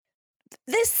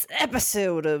This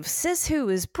episode of Says Who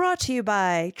is brought to you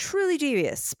by Truly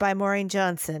Devious by Maureen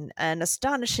Johnson, an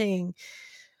astonishing,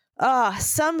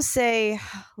 some say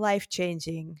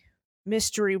life-changing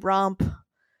mystery romp.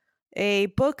 A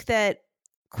book that,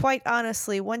 quite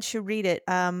honestly, once you read it,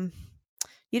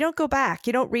 you don't go back.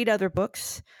 You don't read other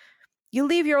books. You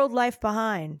leave your old life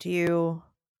behind. You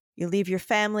leave your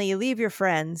family. You leave your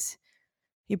friends.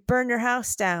 You burn your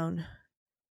house down.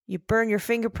 You burn your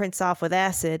fingerprints off with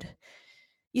acid.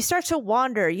 You start to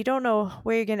wander. You don't know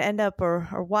where you're going to end up or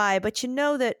why, but you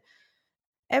know that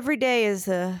every day is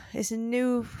a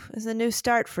new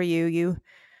start for you.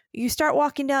 You start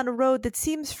walking down a road that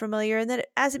seems familiar, and then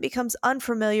as it becomes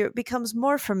unfamiliar, it becomes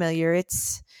more familiar.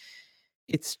 It's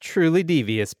Truly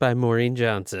Devious by Maureen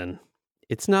Johnson.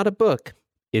 It's not a book.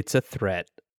 It's a threat.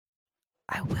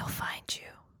 I will find you.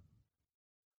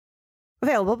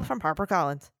 Available from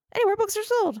HarperCollins. Anywhere books are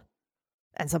sold.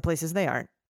 And some places they aren't.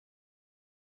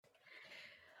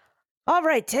 All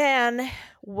right, Dan.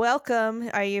 Welcome.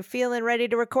 Are you feeling ready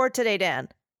to record today, Dan?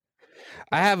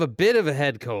 I have a bit of a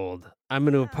head cold. I'm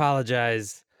going to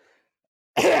apologize.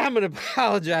 I'm going to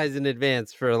apologize in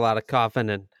advance for a lot of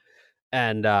coughing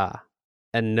and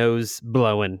nose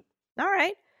blowing. All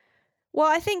right. Well,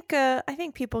 I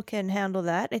think people can handle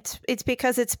that. It's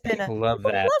because it's been people love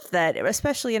that,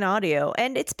 especially in audio,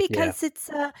 and it's because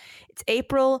it's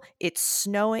April. It's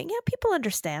snowing. Yeah, people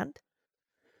understand.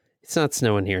 It's not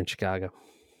snowing here in Chicago.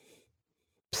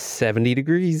 70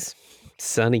 degrees,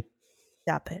 sunny.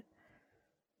 Stop it.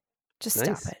 Just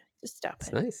nice. Stop it. Just stop it's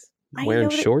it. Nice. I'm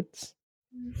wearing shorts.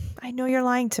 I know you're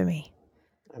lying to me.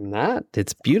 I'm not.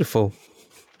 It's beautiful.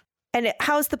 And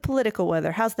how's the political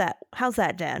weather? How's that? How's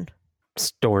that, Dan?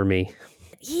 Stormy.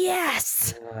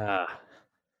 Yes.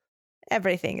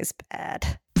 Everything is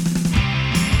bad.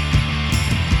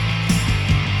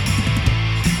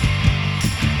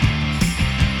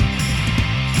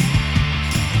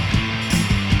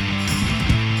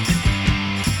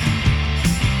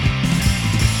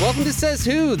 Welcome to Says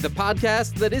Who, the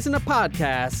podcast that isn't a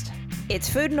podcast. It's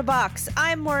Food in a Box.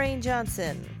 I'm Maureen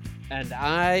Johnson. And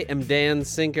I am Dan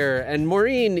Sinker. And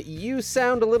Maureen, you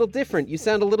sound a little different. You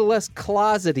sound a little less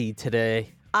closety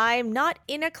today. I'm not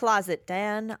in a closet,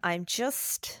 Dan. I'm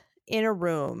just in a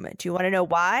room. Do you want to know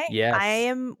why? Yes.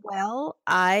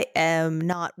 I am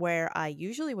not where I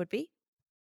usually would be.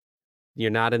 You're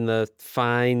not in the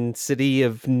fine city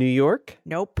of New York?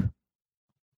 Nope.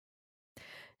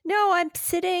 No, I'm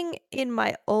sitting in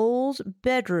my old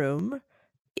bedroom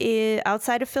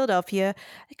outside of Philadelphia.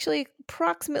 Actually,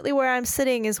 approximately where I'm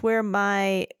sitting is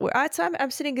I'm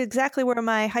sitting exactly where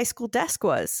my high school desk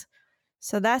was.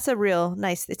 So that's a real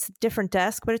nice. It's a different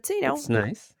desk, but it's it's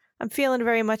nice. I'm feeling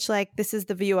very much like this is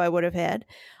the view I would have had.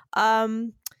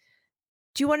 Do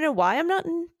you want to know why I'm not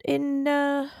in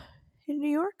New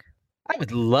York? I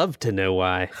would love to know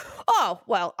why. Oh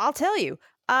well, I'll tell you.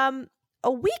 A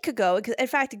week ago, in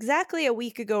fact, exactly a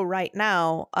week ago right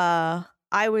now,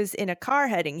 I was in a car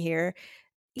heading here.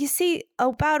 You see,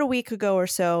 about a week ago or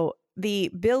so,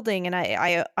 the building, and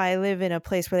I live in a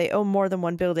place where they own more than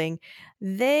one building,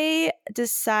 they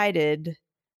decided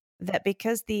that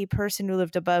because the person who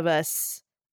lived above us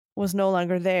was no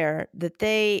longer there, that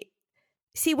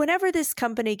whenever this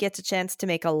company gets a chance to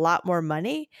make a lot more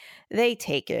money, they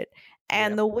take it.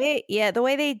 And the way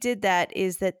they did that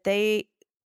is that they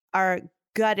are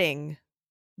gutting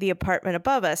the apartment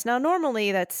above us. Now,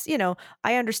 normally that's,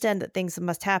 I understand that things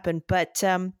must happen, but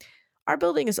our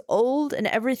building is old and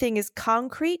everything is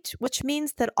concrete, which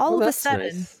means that all of a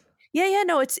sudden, nice.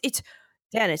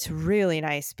 it's really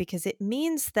nice because it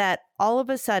means that all of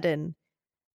a sudden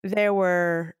there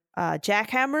were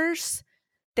jackhammers.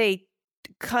 They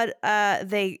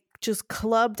just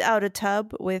clubbed out a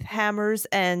tub with hammers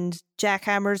and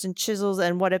jackhammers and chisels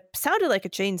and what it sounded like a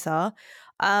chainsaw.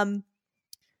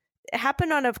 It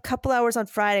happened on a couple hours on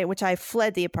Friday, which I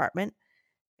fled the apartment.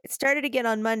 It started again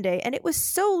on Monday, and it was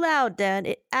so loud,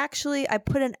 Dan. I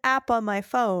put an app on my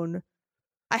phone.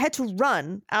 I had to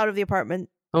run out of the apartment.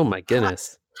 Oh my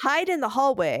goodness! Hide in the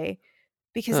hallway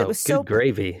because it was so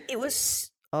gravy. It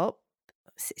was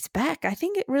it's back. I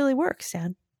think it really works,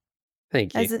 Dan.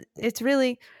 Thank you. It's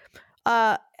really.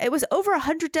 It was over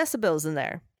 100 decibels in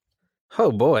there.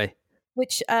 Oh boy.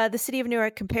 Which the city of New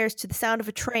York compares to the sound of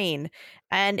a train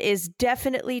and is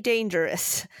definitely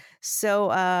dangerous. So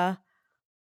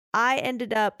I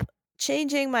ended up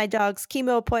changing my dog's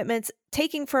chemo appointments,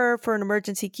 taking her for an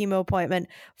emergency chemo appointment,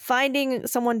 finding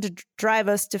someone to drive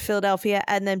us to Philadelphia,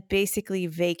 and then basically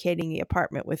vacating the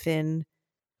apartment with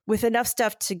enough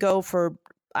stuff to go for,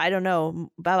 I don't know,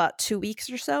 about 2 weeks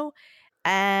or so,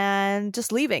 and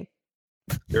just leaving.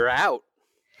 You're out.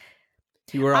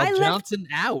 You were all I left. Johnson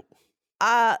out.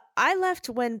 I left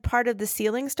when part of the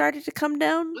ceiling started to come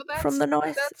down Well, from the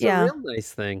noise. That's Yeah, a real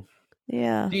nice thing.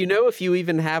 yeah. Do you know if you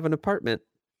even have an apartment?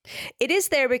 It is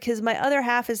there because my other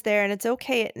half is there, and it's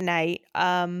okay at night.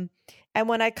 And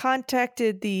when I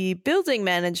contacted the building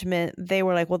management, they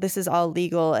were like, "Well, this is all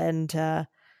legal," and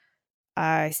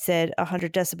I said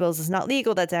 100 decibels is not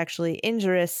legal. That's actually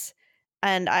injurious,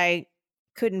 and I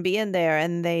couldn't be in there.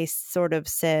 And they sort of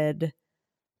said,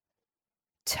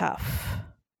 "Tough."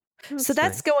 So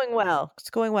that's nice. going well.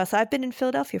 It's going well. So I've been in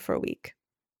Philadelphia for a week.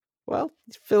 Well,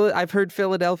 I've heard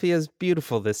Philadelphia is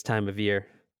beautiful this time of year.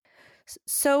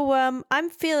 So I'm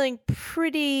feeling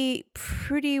pretty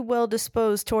well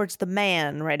disposed towards the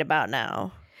man right about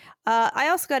now. I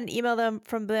also got an email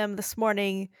from them this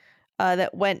morning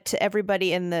that went to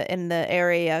everybody in the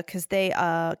area because they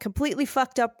completely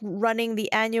fucked up running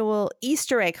the annual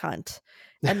Easter egg hunt,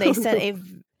 and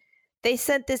they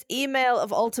sent this email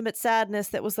of ultimate sadness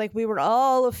that was like, we were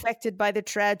all affected by the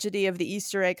tragedy of the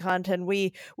Easter egg hunt, and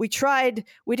we tried.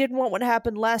 We didn't want what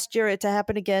happened last year to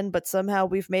happen again, but somehow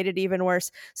we've made it even worse.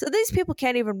 So these people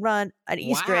can't even run an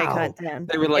Easter egg hunt then.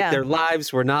 They were like, their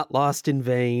lives were not lost in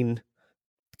vain.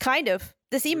 Kind of.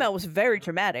 This email was very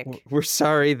dramatic. We're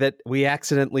sorry that we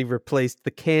accidentally replaced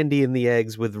the candy in the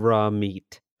eggs with raw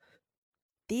meat.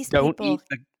 These Don't people, eat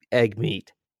the egg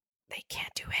meat. They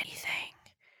can't do anything.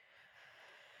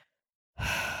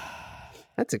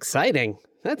 That's exciting.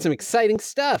 That's some exciting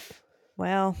stuff.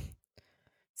 Well,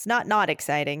 it's not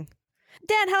exciting.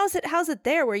 Dan, how's it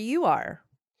there where you are?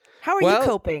 How are you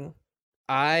coping?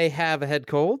 I have a head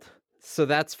cold, so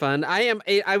that's fun.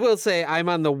 I will say I'm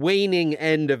on the waning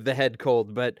end of the head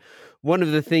cold, but one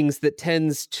of the things that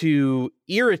tends to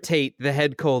irritate the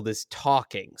head cold is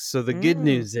talking. So the good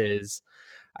news is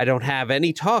I don't have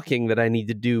any talking that I need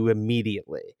to do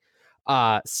immediately.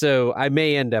 So I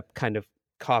may end up kind of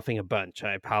coughing a bunch.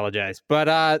 I apologize.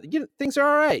 But things are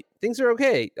all right. Things are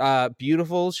okay.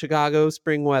 Beautiful Chicago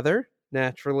spring weather,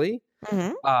 naturally.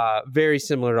 Mm-hmm. Very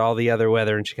similar to all the other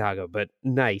weather in Chicago, but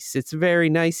nice. It's very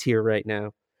nice here right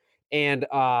now. And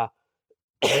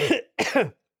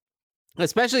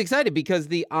especially excited because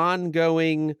the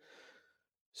ongoing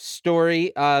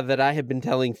story that I have been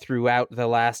telling throughout the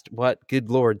last, good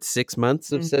Lord, 6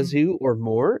 months of Says Who or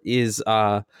more is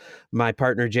my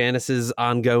partner Janice's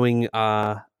ongoing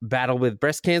battle with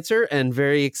breast cancer. And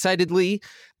very excitedly,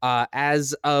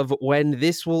 as of when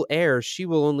this will air, she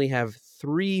will only have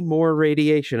 3 more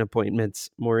radiation appointments,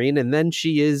 Maureen, and then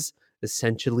she is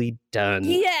essentially done.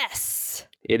 Yes!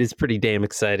 It is pretty damn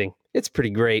exciting. It's pretty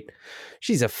great.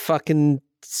 She's a fucking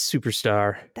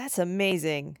superstar. That's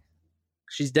amazing.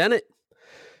 She's done it.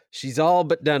 She's all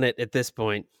but done it at this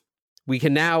point. We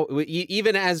can now,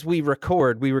 even as we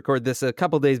record this a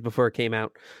couple days before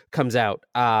it comes out.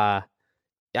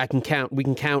 We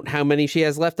can count how many she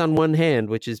has left on one hand,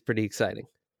 which is pretty exciting.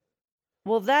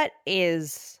 Well, that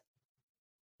is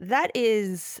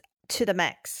to the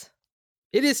max.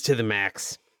 It is to the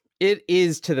max. It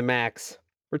is to the max.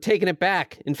 We're taking it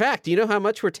back. In fact, do you know how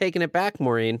much we're taking it back,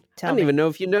 Maureen? I don't even know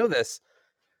if you know this.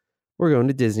 We're going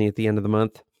to Disney at the end of the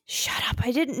month. Shut up.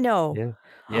 I didn't know.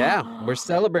 Yeah. We're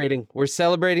celebrating. We're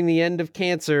celebrating the end of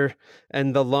cancer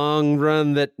and the long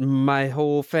run that my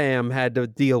whole fam had to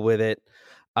deal with it.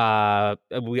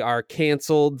 Our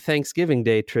canceled Thanksgiving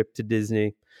Day trip to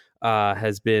Disney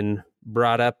has been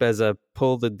brought up as a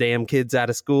pull the damn kids out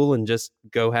of school and just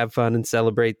go have fun and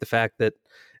celebrate the fact that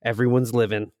everyone's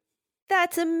living.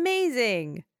 That's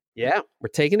amazing. Yeah, we're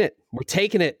taking it.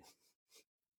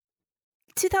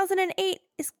 2008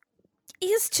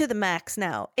 is to the max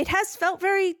now. It has felt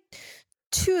very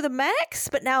to the max,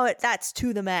 but now that's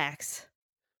to the max.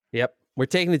 Yep, we're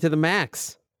taking it to the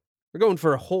max. We're going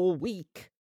for a whole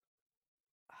week.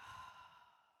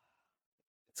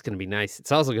 It's going to be nice.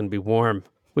 It's also going to be warm,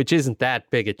 which isn't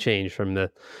that big a change from the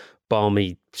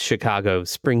balmy Chicago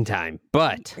springtime.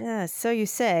 But yeah, so you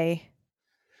say.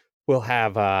 We'll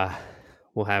have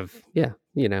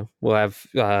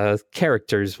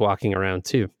characters walking around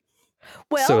too.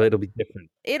 Well, so it'll be different.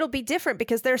 It'll be different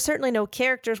because there's certainly no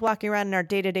characters walking around in our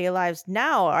day-to-day lives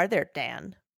now, are there,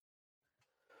 Dan?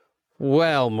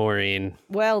 Well, Maureen.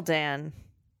 Well, Dan.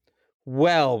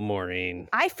 Well, Maureen.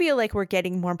 I feel like we're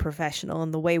getting more professional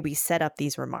in the way we set up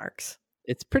these remarks.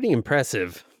 It's pretty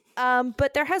impressive.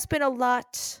 But there has been a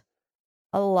lot.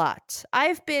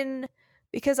 I've been,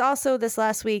 because also this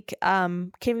last week,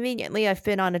 conveniently, I've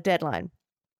been on a deadline,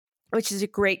 which is a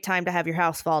great time to have your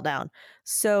house fall down.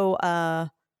 So I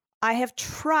have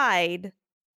tried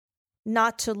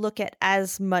not to look at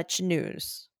as much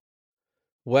news.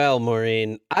 Well,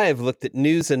 Maureen, I have looked at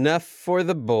news enough for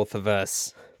the both of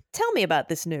us. Tell me about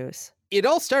this news. It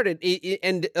all started,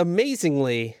 and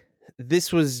amazingly,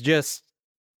 this was just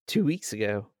 2 weeks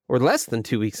ago, or less than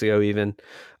 2 weeks ago, even,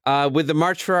 with the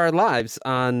March for Our Lives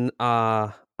on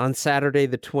Saturday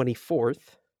the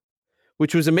 24th,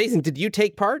 which was amazing. Did you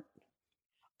take part?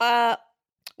 Well,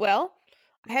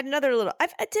 I had another little.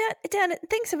 Dan,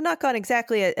 things have not gone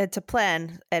exactly to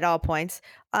plan at all points.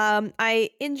 I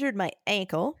injured my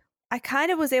ankle. I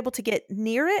kind of was able to get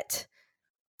near it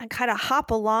and kind of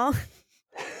hop along.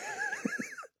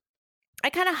 I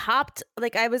kind of hopped,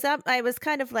 like I was up. I was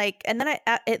kind of like, and then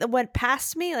it went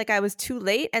past me, like I was too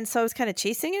late, and so I was kind of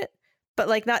chasing it, but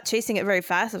like not chasing it very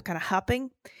fast. I was kind of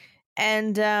hopping,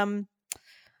 and I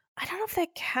don't know if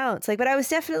that counts. Like, but I was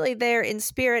definitely there in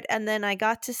spirit, and then I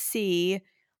got to see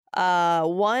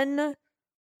one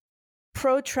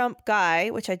pro-Trump guy,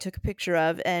 which I took a picture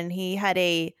of, and he had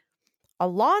a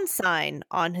lawn sign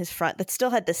on his front that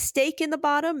still had the stake in the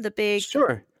bottom, the big,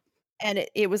 Sure. and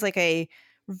it was like a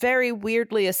very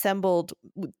weirdly assembled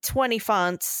 20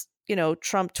 fonts,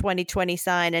 Trump 2020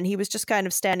 sign, and he was just kind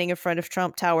of standing in front of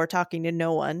Trump Tower talking to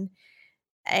no one.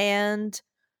 And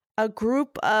a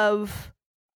group of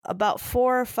about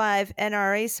 4 or 5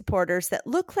 NRA supporters that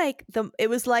looked like it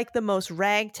was like the most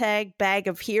ragtag bag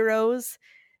of heroes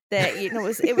that it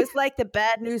was like the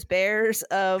Bad News Bears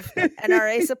of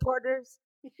NRA supporters.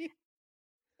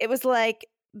 It was like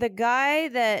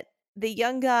the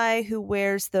young guy who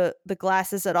wears the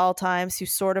glasses at all times, who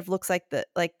sort of looks like the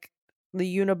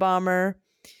Unabomber,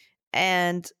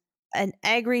 and an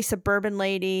angry suburban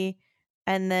lady,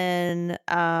 and then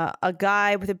a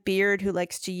guy with a beard who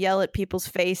likes to yell at people's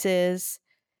faces,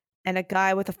 and a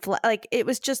guy with a like it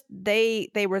was just they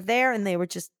were there, and they were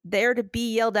just there to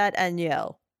be yelled at and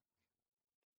yell.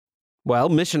 Well,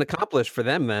 mission accomplished for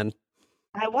them then.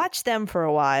 I watched them for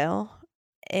a while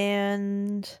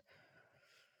and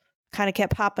kind of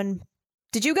kept hopping.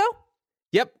 Did you go?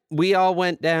 Yep, we all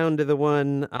went down to the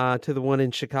one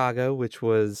in Chicago, which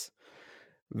was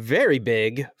very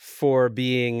big for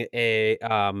being a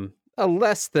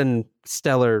less than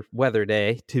stellar weather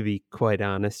day, to be quite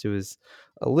honest. It was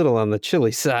a little on the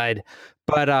chilly side,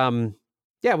 but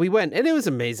yeah, we went, and it was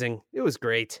amazing. It was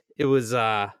great. It was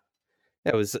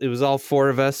it was all 4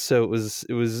 of us, so it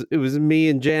was me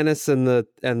and Janice and the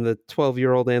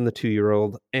 12-year-old and the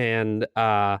 2-year-old, and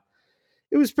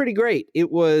it was pretty great.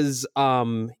 It was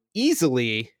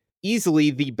easily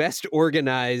the best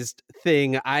organized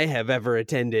thing I have ever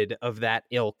attended of that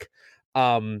ilk.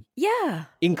 Yeah.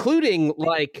 Including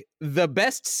like the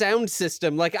best sound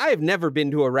system. Like, I have never been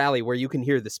to a rally where you can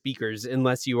hear the speakers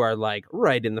unless you are like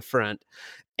right in the front.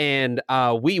 And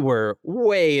we were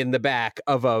way in the back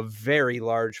of a very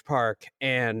large park,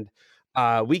 and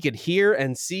we could hear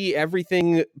and see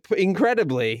everything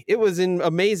incredibly. It was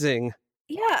amazing.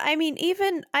 Yeah, I mean,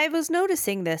 even I was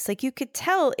noticing this. Like, you could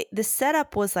tell the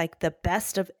setup was like the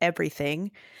best of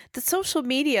everything. The social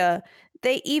media,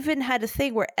 they even had a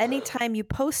thing where anytime you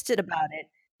posted about it,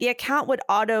 the account would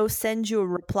auto send you a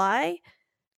reply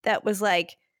that was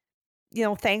like,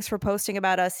 thanks for posting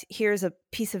about us. Here's a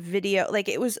piece of video. Like,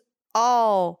 it was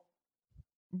all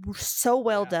so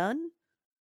well done.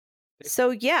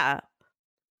 So yeah,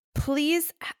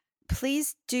 please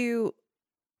do.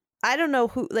 I don't know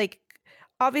who, like,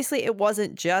 obviously it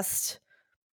wasn't just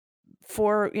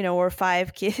 4, or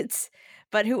 5 kids,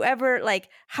 but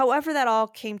however that all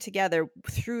came together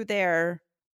through their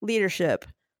leadership.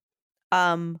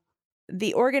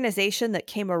 The organization that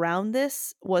came around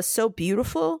this was so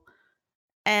beautiful.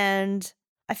 And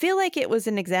I feel like it was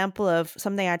an example of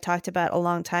something I talked about a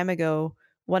long time ago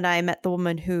when I met the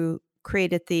woman who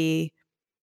created the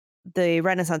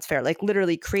Renaissance Fair, like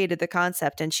literally created the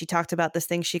concept. And she talked about this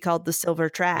thing she called the silver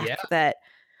track, that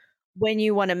when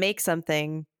you want to make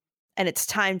something and it's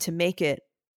time to make it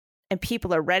and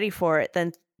people are ready for it,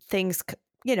 then things,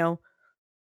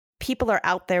 people are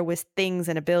out there with things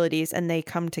and abilities and they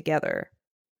come together.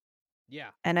 Yeah.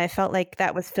 And I felt like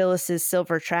that was Phyllis's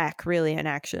silver track really in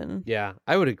action. Yeah,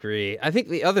 I would agree. I think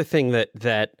the other thing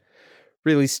that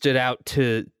really stood out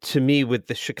to me with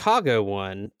the Chicago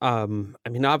one, I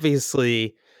mean,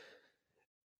 obviously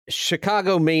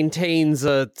Chicago maintains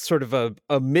a sort of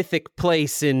a mythic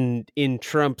place in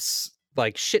Trump's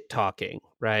like shit talking,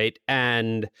 right?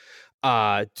 And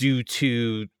due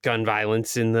to gun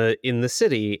violence in the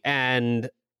city, and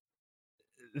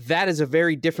that is a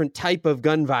very different type of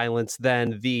gun violence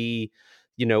than the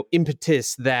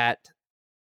impetus that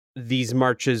these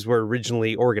marches were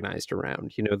originally organized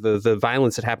around. The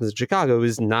violence that happens in Chicago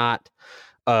is not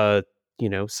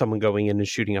someone going in and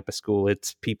shooting up a school.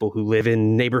 It's people who live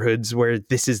in neighborhoods where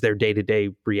this is their day-to-day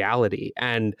reality.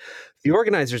 And the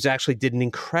organizers actually did an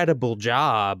incredible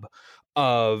job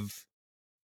of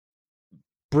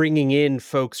bringing in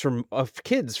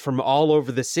kids from all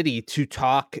over the city to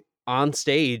talk on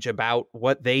stage about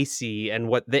what they see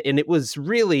and and it was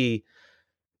really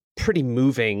pretty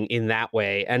moving in that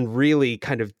way, and really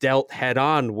kind of dealt head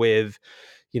on with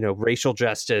racial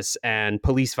justice and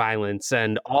police violence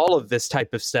and all of this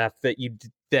type of stuff that you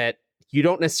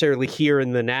don't necessarily hear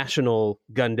in the national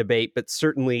gun debate, but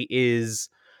certainly is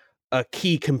a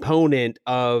key component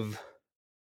of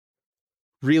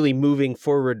really moving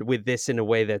forward with this in a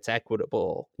way that's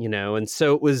equitable, and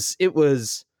so it was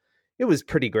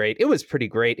pretty great. It was pretty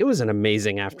great. It was an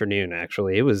amazing afternoon,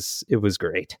 actually. It was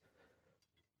great.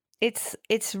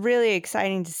 It's really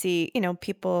exciting to see,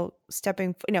 people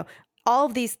stepping, all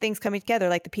of these things coming together,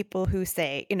 like the people who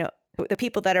say, the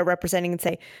people that are representing and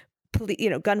say,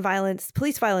 gun violence,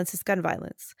 police violence is gun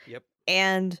violence. Yep.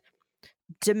 And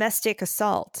domestic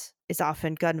assault is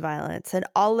often gun violence, and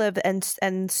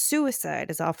and suicide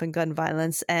is often gun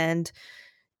violence, and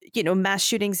mass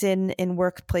shootings in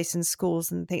workplace and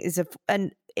schools and things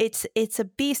and it's a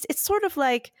beast. It's sort of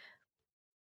like,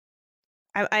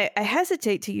 I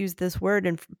hesitate to use this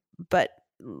word, but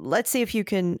let's see if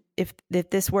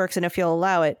this works and if you'll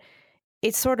allow it.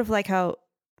 It's sort of like how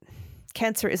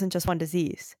cancer isn't just one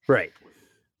disease, right?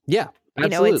 Yeah,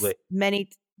 absolutely.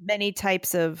 It's many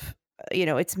types of,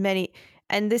 it's many,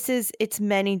 and it's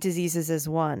many diseases as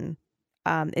one,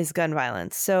 is gun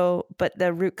violence. So, but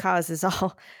the root cause is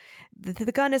all,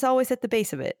 the gun is always at the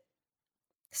base of it.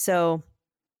 So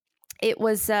it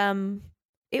was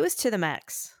to the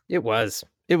max. It was.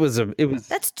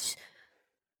 That's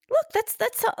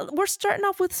we're starting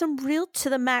off with some real to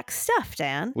the max stuff,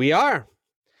 Dan. We are.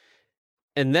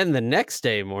 And then the next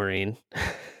day, Maureen,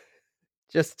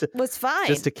 was fine.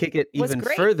 Just to kick it even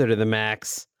further to the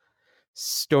max,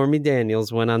 Stormy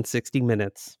Daniels went on 60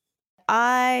 Minutes.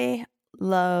 I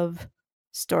love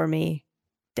Stormy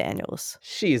Daniels.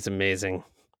 She is amazing.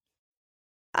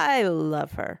 I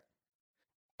love her.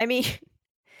 I mean,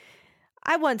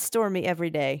 I want Stormy every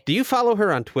day. Do you follow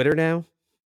her on Twitter now?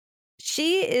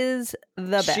 She is the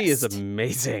best. She is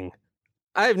amazing.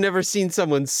 I've never seen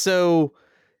someone so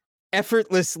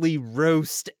effortlessly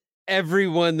roast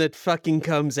everyone that fucking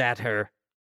comes at her.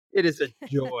 It is a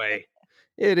joy.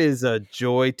 It is a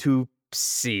joy to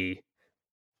see.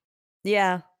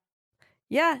 Yeah.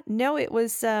 Yeah. No, it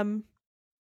was, and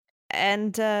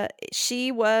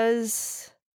she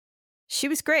was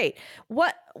great.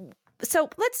 So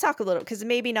let's talk a little, because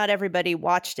maybe not everybody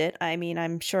watched it. I mean,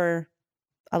 I'm sure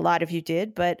a lot of you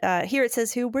did, but here it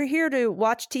says, we're here to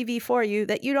watch TV for you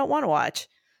that you don't want to watch.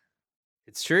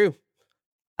 It's true.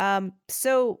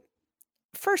 So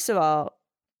first of all,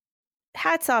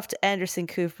 hats off to Anderson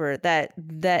Cooper, that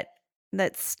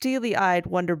steely-eyed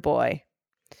wonder boy.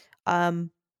 It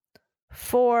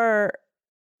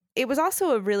was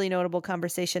also a really notable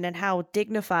conversation, and how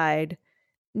dignified.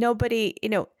 Nobody,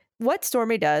 what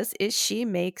Stormy does is she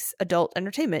makes adult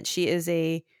entertainment. She is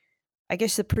I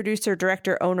guess the producer,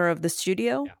 director, owner of the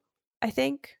studio. Yeah. I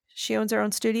think she owns her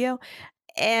own studio,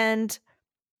 and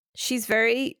she's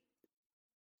very,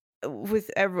 with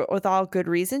all good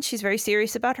reason, she's very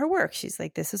serious about her work. She's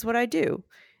like, this is what I do,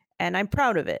 and I'm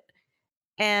proud of it.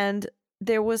 And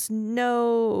there was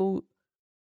no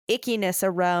ickiness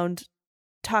around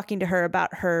talking to her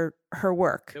about her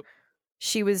work. Nope.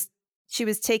 She was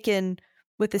taken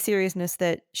with the seriousness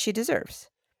that she deserves.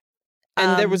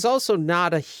 And there was also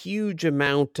not a huge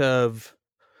amount of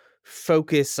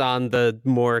focus on the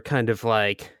more kind of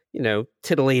like,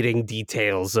 titillating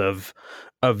details of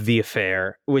the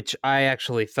affair, which I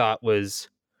actually thought was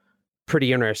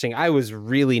pretty interesting. I was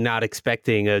really not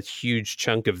expecting a huge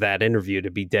chunk of that interview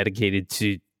to be dedicated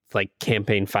to like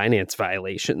campaign finance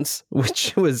violations,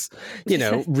 which was,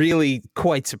 really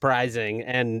quite surprising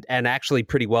and actually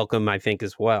pretty welcome, I think,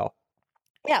 as well.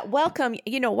 Yeah, welcome.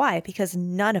 You know why? Because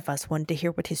none of us wanted to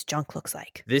hear what his junk looks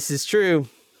like. This is true.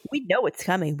 We know it's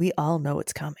coming. We all know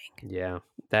it's coming. Yeah,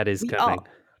 that is coming.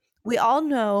 We all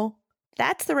know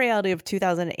that's the reality of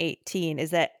 2018, is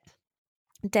that,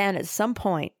 Dan, at some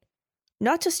point,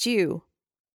 not just you,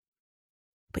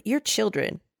 but your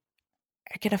children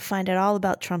are going to find out all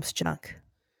about Trump's junk.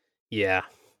 Yeah.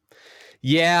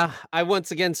 Yeah,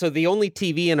 so the only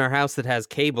TV in our house that has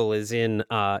cable is in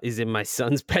my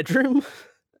son's bedroom.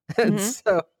 And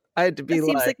so I had to be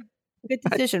seems like a good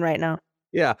decision right now.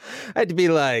 Yeah. I had to be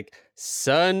like,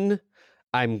 son,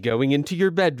 I'm going into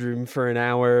your bedroom for an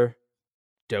hour.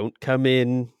 Don't come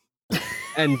in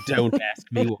and don't ask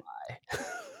me why.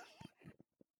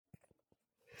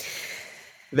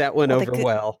 That went over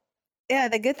well. Yeah,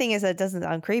 the good thing is that it doesn't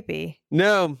sound creepy.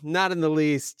 No, not in the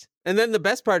least. And then the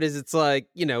best part is it's like,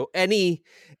 any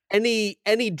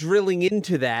drilling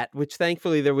into that, which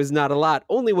thankfully there was not a lot,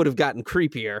 only would have gotten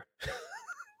creepier.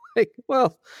 Like,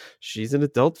 well, she's an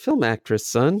adult film actress,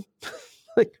 son.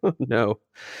 Like, oh no. All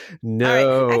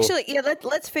right. Actually, yeah,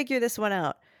 let's figure this one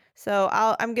out. So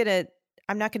I'm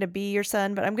not gonna be your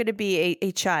son, but I'm gonna be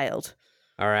a child.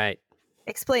 All right.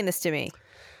 Explain this to me.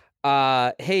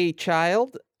 Hey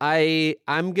child,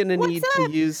 I'm gonna need to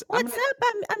use. What's up?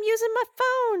 I'm using my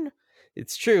phone.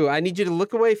 It's true. I need you to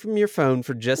look away from your phone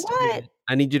for just a minute.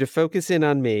 I need you to focus in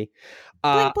on me.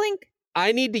 Blink, blink.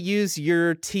 I need to use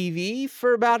your TV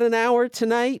for about an hour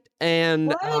tonight, and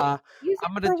what?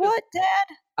 For what,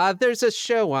 Dad? There's a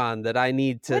show on that I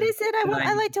need to. What is it?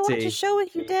 I like to watch a show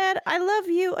with you, Dad. I love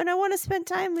you, and I want to spend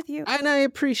time with you. And I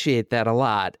appreciate that a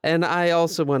lot. And I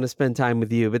also want to spend time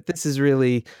with you. But this is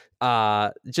really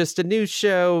just a news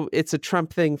show. It's a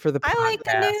Trump thing for the podcast.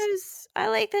 I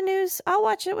like the news. I'll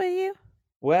watch it with you.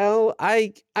 Well,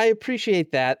 I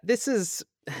appreciate that. This is,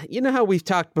 how we've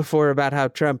talked before about how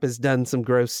Trump has done some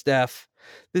gross stuff.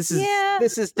 This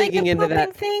is digging into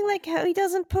that thing, like how he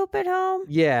doesn't poop at home.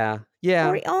 Yeah.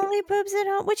 Or he only poops at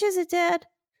home. Which is it, Dad?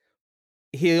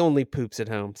 He only poops at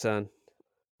home, son.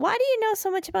 Why do you know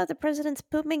so much about the president's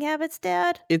pooping habits,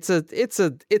 Dad? It's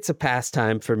a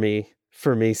pastime for me,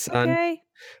 son. Okay.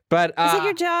 But is it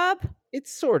your job?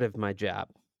 It's sort of my job.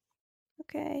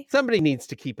 Okay. Somebody needs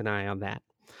to keep an eye on that.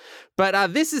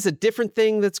 But this is a different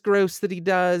thing that's gross that he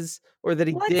does or that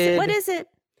he did. What is it?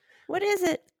 What is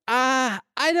it? I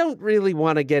don't really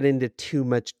want to get into too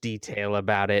much detail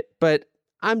about it, but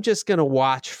I'm just going to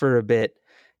watch for a bit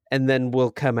and then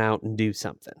we'll come out and do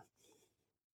something.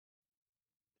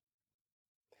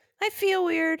 I feel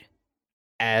weird.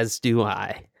 As do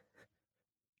I.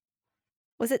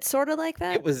 Was it sort of like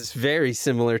that? It was very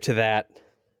similar to that.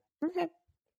 Okay.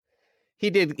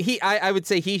 I would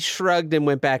say he shrugged and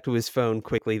went back to his phone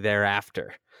quickly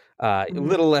thereafter. A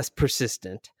little less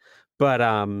persistent, but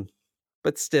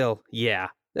still, yeah.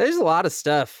 There's a lot of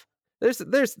stuff.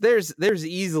 There's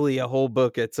easily a whole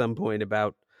book at some point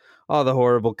about all the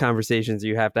horrible conversations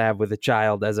you have to have with a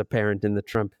child as a parent in the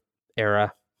Trump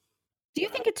era. Do you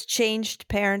think it's changed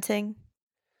parenting?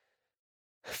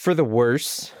 For the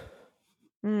worse.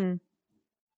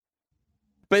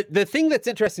 But the thing that's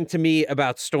interesting to me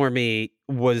about Stormy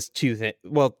was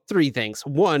three things.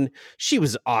 One, she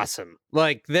was awesome.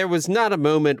 Like, there was not a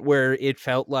moment where it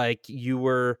felt like you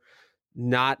were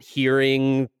not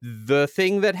hearing the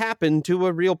thing that happened to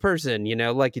a real person,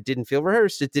 like it didn't feel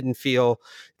rehearsed. It didn't feel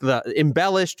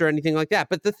embellished or anything like that.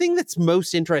 But the thing that's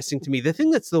most interesting to me, the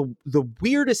thing that's the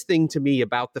weirdest thing to me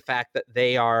about the fact that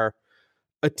they are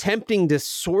attempting to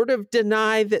sort of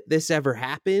deny that this ever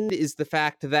happened is the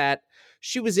fact that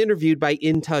she was interviewed by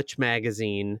In Touch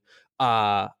magazine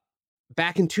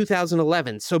back in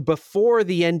 2011. So before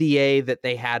the NDA that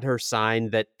they had her sign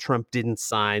that Trump didn't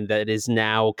sign, that is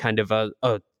now kind of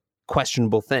a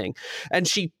questionable thing. And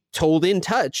she told In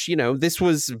Touch, this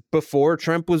was before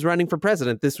Trump was running for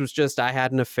president. This was just, I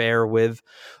had an affair with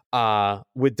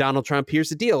Donald Trump. Here's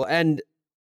the deal. And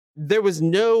there was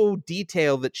no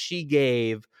detail that she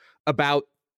gave about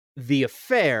the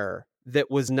affair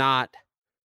that was not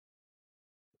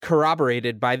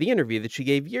corroborated by the interview that she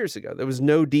gave years ago. There was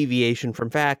no deviation from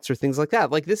facts or things like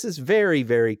that. Like, this is very,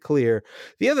 very clear.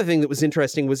 The other thing that was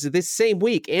interesting was this same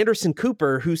week, Anderson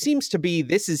Cooper, who seems to be,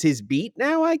 this is his beat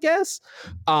now, I guess,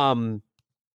 also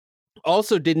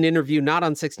did an interview, not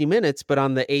on 60 Minutes, but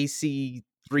on the AC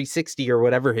 360 or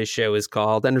whatever his show is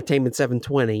called, Entertainment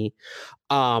 720,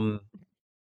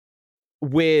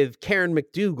 with Karen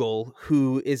McDougal,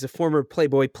 who is a former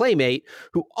Playboy playmate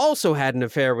who also had an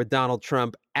affair with Donald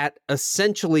Trump at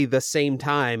essentially the same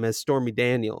time as Stormy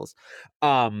Daniels,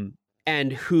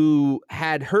 and who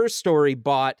had her story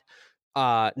bought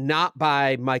not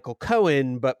by Michael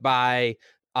Cohen, but by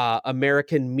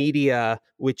American Media,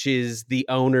 which is the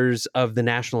owners of the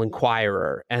National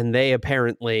Enquirer. And they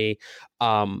apparently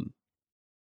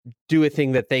do a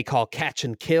thing that they call catch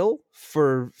and kill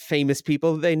for famous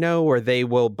people they know, or they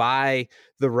will buy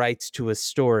the rights to a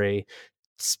story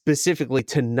specifically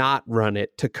to not run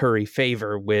it to curry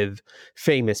favor with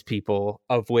famous people,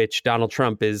 of which Donald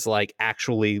Trump is like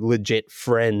actually legit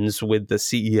friends with the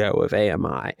CEO of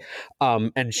AMI.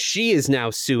 And she is now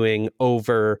suing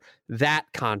over that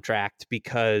contract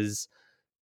because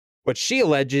what she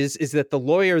alleges is that the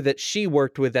lawyer that she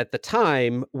worked with at the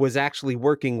time was actually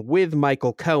working with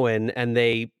Michael Cohen, and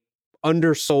they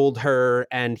undersold her,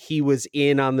 and he was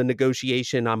in on the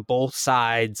negotiation on both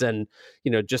sides, and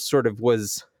just sort of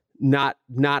was not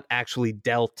actually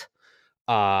dealt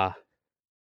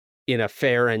in a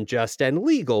fair and just and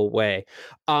legal way.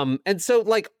 And so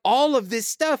like all of this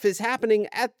stuff is happening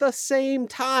at the same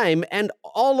time, and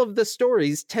all of the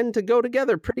stories tend to go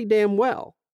together pretty damn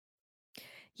well.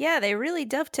 Yeah, they really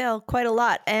dovetail quite a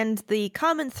lot. And the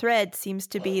common thread seems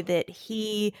to be that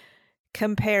he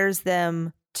compares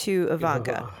them to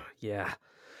Ivanka. Yeah.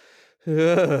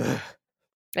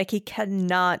 Like he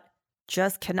cannot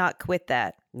quit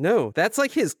that. No, that's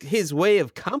like his way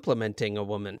of complimenting a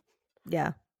woman.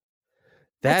 Yeah.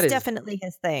 That's definitely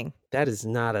his thing. That is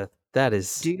not a, that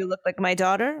is. Do you look like my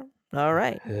daughter? All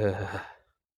right.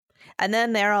 And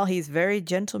then he's very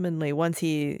gentlemanly once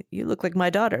you look like my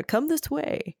daughter. Come this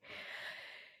way.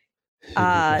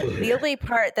 The only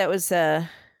part that was,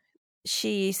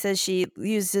 she says she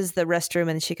uses the restroom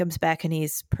and she comes back and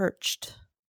he's perched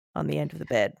on the end of the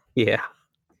bed. Yeah.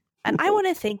 And I want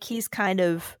to think he's kind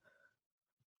of,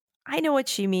 I know what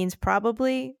she means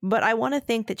probably, but I want to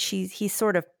think that he's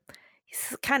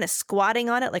kind of squatting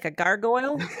on it like a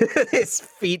gargoyle. His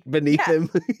feet beneath him.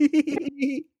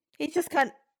 He's just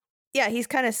he's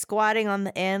kind of squatting on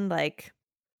the end like,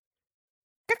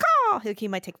 caw. He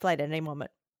might take flight at any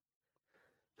moment.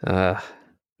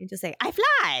 You just say, I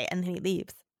fly, and then he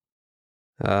leaves.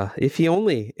 If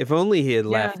only he had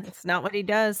left. It's not what he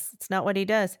does.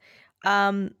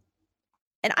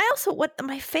 And I also,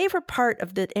 my favorite part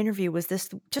of the interview was this,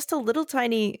 just a little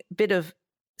tiny bit of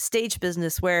stage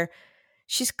business where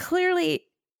she's clearly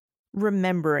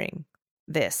remembering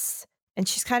this and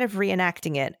she's kind of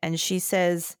reenacting it. And she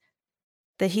says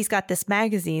that he's got this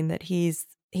magazine that he's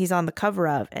on the cover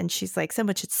of. And she's like,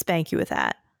 someone should spank you with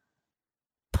that.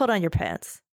 Put on your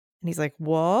pants. And he's like,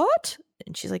 what?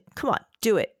 And she's like, come on,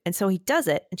 do it. And so he does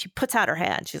it. And she puts out her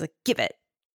hand. She's like, give it.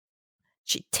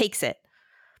 She takes it.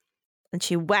 And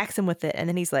she whacks him with it. And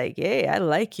then he's like, hey, I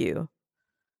like you.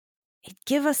 It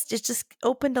just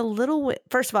opened a little.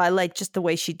 First of all, I like just the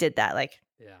way she did that. Like,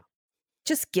 yeah,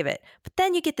 just give it. But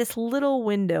then you get this little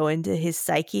window into his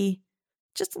psyche.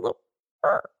 Just a little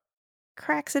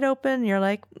cracks it open. You're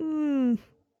like,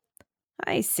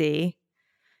 I see.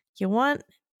 You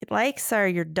likes are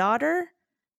your daughter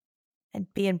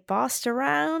and being bossed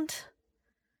around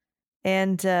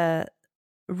and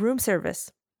room service.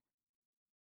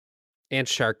 And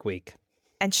Shark Week.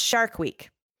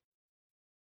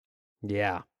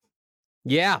 Yeah.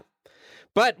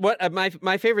 But what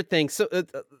my favorite thing,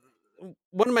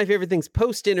 one of my favorite things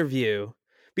post-interview,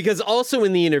 because also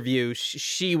in the interview,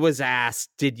 she was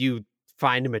asked, did you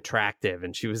find him attractive?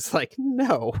 And she was like,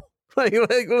 no. like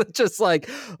just like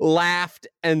laughed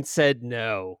and said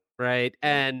no, right?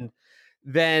 And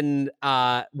then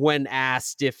when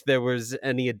asked if there was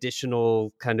any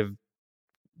additional kind of,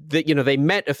 that, they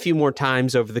met a few more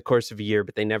times over the course of a year,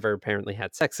 but they never apparently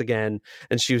had sex again.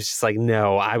 And she was just like,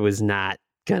 no, I was not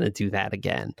gonna do that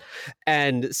again.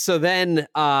 And so then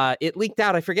it leaked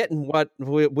out, I forget in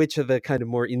which of the kind of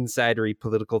more insidery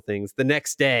political things, the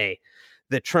next day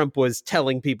that Trump was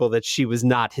telling people that she was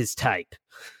not his type,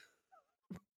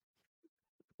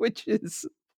 which is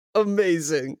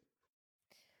amazing.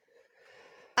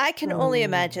 I can only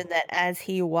imagine that as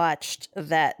he watched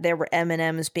that there were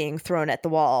M&Ms being thrown at the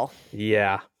wall.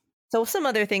 Yeah. So some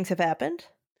other things have happened.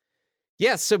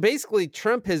 Yeah, so basically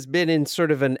Trump has been in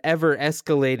sort of an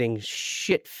ever-escalating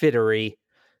shit-fittery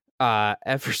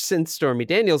ever since Stormy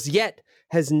Daniels, yet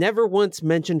has never once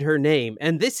mentioned her name.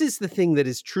 And this is the thing that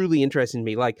is truly interesting to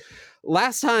me. Like,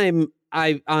 last time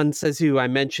on Says Who, I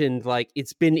mentioned, like,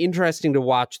 it's been interesting to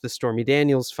watch the Stormy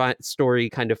Daniels story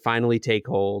kind of finally take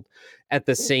hold at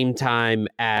the same time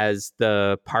as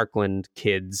the Parkland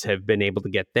kids have been able to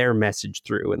get their message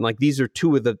through. And, like, these are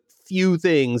two of the few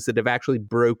things that have actually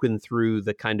broken through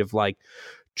the kind of, like,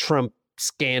 Trump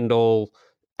scandal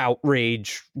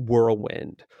outrage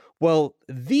whirlwind. Well,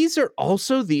 these are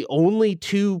also the only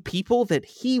two people that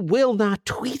he will not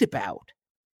tweet about.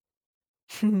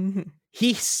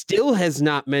 He still has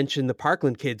not mentioned the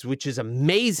Parkland kids, which is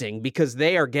amazing because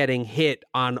they are getting hit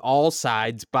on all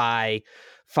sides by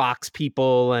Fox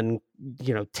people and,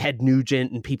 Ted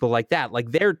Nugent and people like that.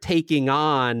 Like, they're taking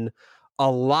on a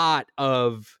lot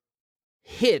of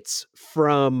hits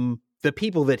from the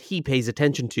people that he pays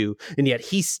attention to, and yet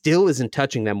he still isn't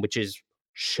touching them, which is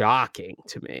shocking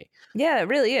to me. Yeah, it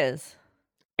really is.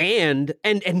 And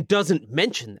doesn't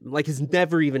mention them, like has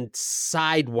never even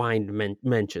sidewind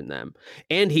mention them.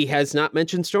 And he has not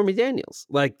mentioned Stormy Daniels.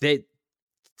 Like, they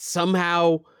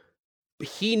somehow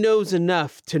he knows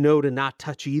enough to know to not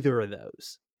touch either of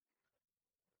those.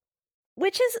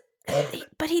 Which is,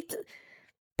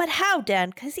 but how, Dan?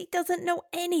 Because he doesn't know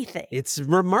anything. It's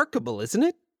remarkable, isn't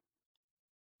it?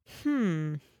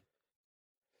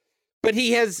 But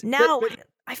he has Now,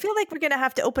 I feel like we're going to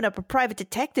have to open up a private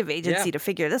detective agency Yeah. to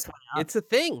figure this one out. It's a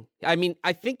thing. I mean,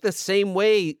 I think the same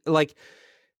way, like,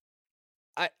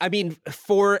 I mean,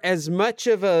 for as much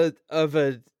of a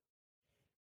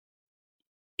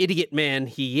idiot man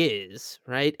he is,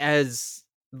 right? As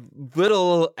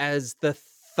little as the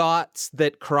thoughts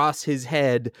that cross his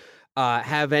head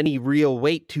have any real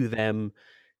weight to them,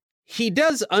 he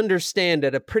does understand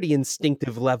at a pretty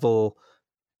instinctive level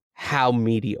how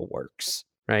media works,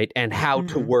 right? And how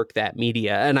to work that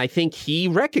media. And I think he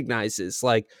recognizes,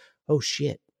 like, oh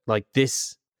shit, like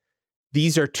these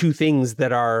are two things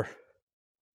that are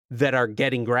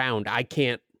getting ground. I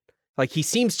can't, like, he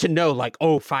seems to know, like,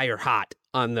 oh, fire hot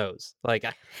on those. Like,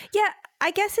 yeah,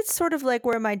 I guess it's sort of like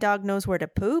where my dog knows where to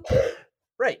poop.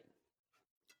 Right.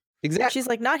 Exactly. She's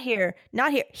like, not here,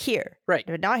 here. Right.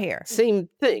 But not here. Same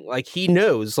thing. Like, he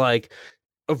knows, like,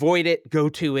 avoid it, go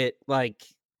to it, like,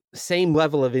 same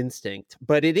level of instinct.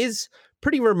 But it is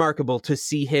pretty remarkable to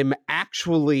see him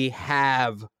actually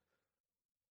have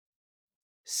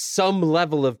some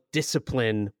level of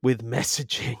discipline with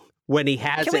messaging when he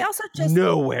has Can we also just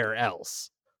nowhere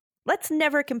else. Let's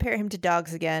never compare him to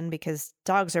dogs again, because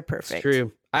dogs are perfect. It's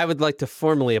true. I would like to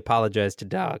formally apologize to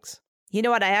dogs. You know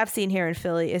what I have seen here in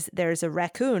Philly is there's a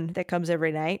raccoon that comes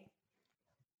every night.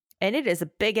 And it is a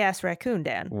big-ass raccoon,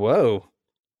 Dan. Whoa.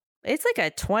 It's like a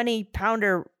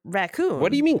 20-pounder raccoon.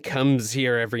 What do you mean comes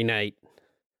here every night?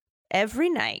 Every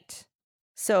night.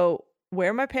 So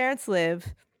where my parents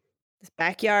live, this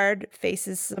backyard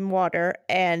faces some water,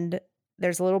 and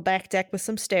there's a little back deck with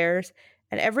some stairs.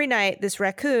 And every night, this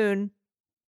raccoon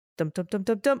dump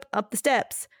up the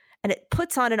steps, and it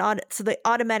puts on so the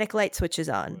automatic light switches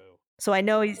on. Whoa. So I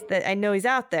know he's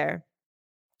out there,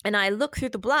 and I look through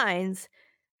the blinds,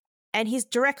 and he's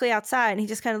directly outside, and he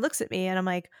just kind of looks at me, and I'm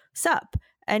like, "Sup?"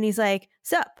 And he's like,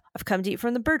 "Sup? I've come to eat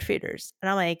from the bird feeders." And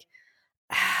I'm like,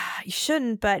 you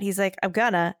shouldn't, but he's like, I'm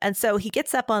gonna. And so he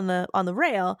gets up on the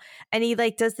rail, and he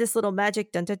like does this little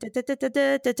magic dun, dun, dun, dun, dun, dun,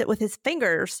 dun, dun, dun, with his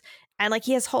fingers, and like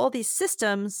he has all these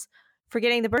systems for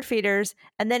getting the bird feeders.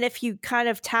 And then if you kind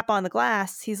of tap on the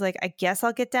glass, he's like, I guess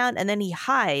I'll get down. And then he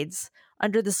hides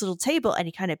under this little table, and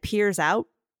he kind of peers out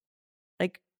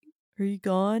like, are you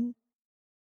gone?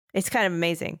 It's kind of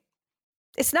amazing.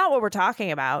 It's not what we're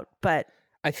talking about, but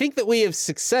I think that we have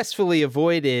successfully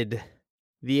avoided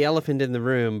the elephant in the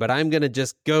room, but I'm going to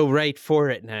just go right for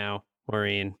it now,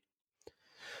 Maureen.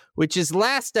 Which is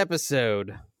last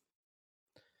episode,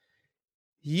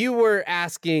 you were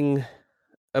asking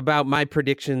about my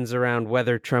predictions around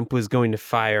whether Trump was going to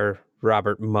fire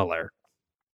Robert Mueller.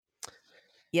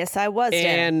 Yes, I was.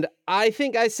 And I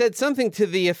think I said something to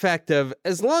the effect of,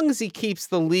 as long as he keeps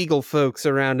the legal folks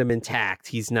around him intact,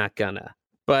 he's not gonna.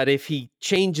 But if he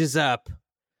changes up,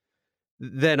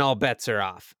 then all bets are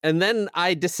off. And then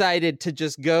I decided to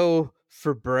just go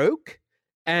for broke.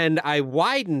 And I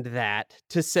widened that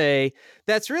to say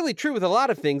that's really true with a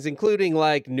lot of things, including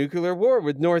like nuclear war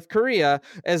with North Korea.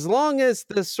 As long as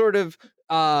the sort of,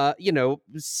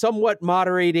 somewhat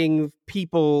moderating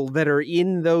people that are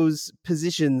in those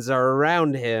positions are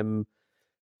around him,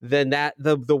 then that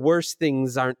the worst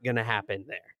things aren't going to happen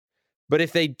there. But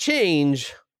if they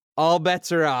change, all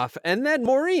bets are off. And then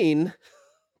Maureen,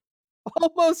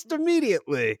 almost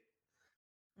immediately,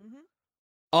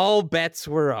 all bets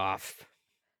were off.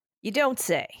 You don't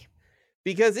say.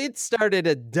 Because it started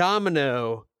a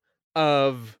domino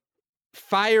of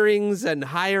firings and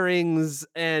hirings,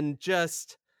 and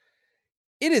just,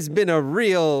 it has been a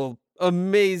real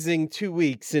amazing 2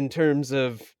 weeks in terms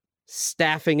of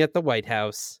staffing at the White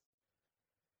House.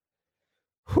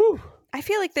 Whew. I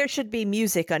feel like there should be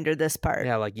music under this part.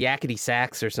 Yeah, like yakety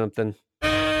sax or something.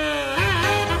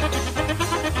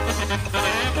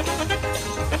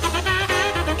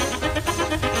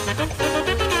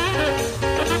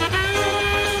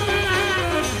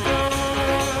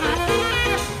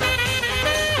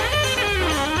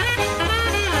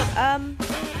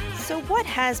 So what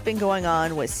has been going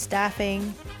on with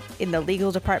staffing in the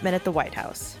legal department at the White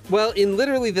House? Well, in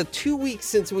literally the 2 weeks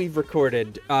since we've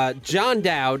recorded, John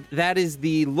Dowd, that is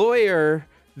the lawyer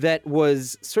that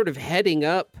was sort of heading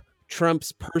up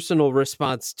Trump's personal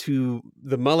response to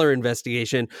the Mueller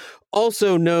investigation,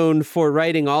 also known for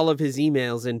writing all of his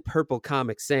emails in purple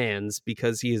Comic Sans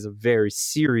because he is a very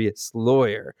serious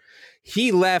lawyer.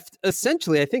 He left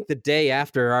essentially, I think, the day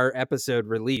after our episode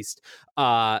released,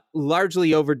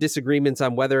 largely over disagreements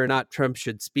on whether or not Trump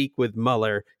should speak with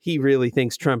Mueller. He really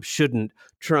thinks Trump shouldn't.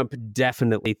 Trump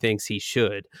definitely thinks he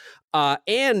should.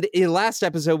 And in last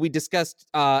episode, we discussed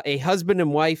a husband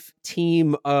and wife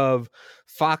team of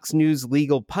Fox News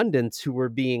legal pundits who were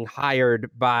being hired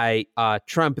by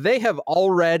Trump. They have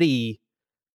already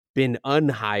been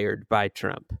unhired by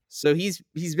Trump. So he's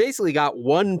basically got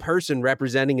one person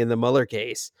representing in the Mueller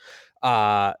case,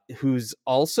 who's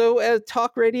also a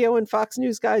talk radio and Fox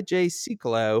News guy, Jay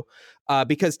Sekulow,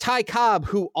 because Ty Cobb,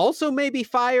 who also may be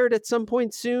fired at some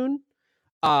point soon,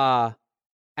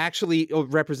 actually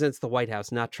represents the White House,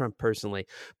 not Trump personally.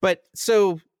 But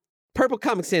so Purple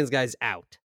Comic Sans guy's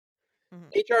out.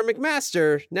 H.R.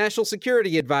 McMaster, National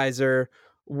Security Advisor,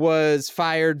 was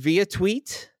fired via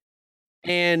tweet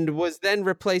and was then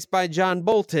replaced by John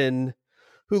Bolton,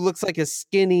 who looks like a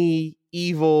skinny,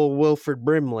 evil Wilford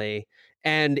Brimley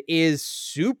and is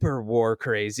super war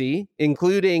crazy,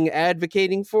 including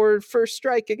advocating for first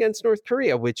strike against North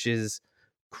Korea, which is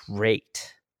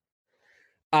great.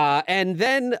 And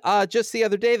then just the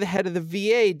other day, the head of the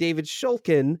VA, David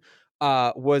Shulkin,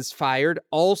 was fired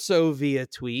also via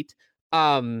tweet.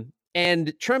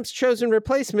 And Trump's chosen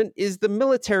replacement is the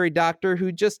military doctor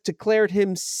who just declared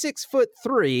him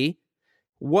 6'3",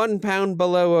 1 pound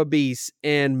below obese,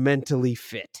 and mentally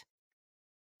fit.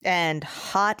 And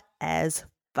hot as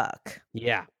fuck.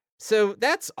 Yeah. So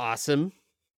that's awesome.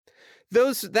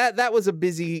 That was a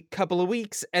busy couple of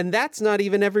weeks, and that's not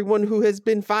even everyone who has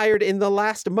been fired in the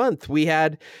last month. We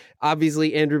had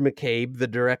obviously Andrew McCabe, the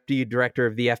deputy director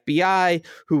of the FBI,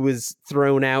 who was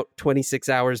thrown out 26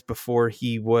 hours before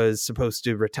he was supposed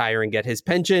to retire and get his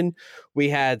pension. We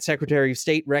had Secretary of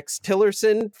State Rex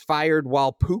Tillerson fired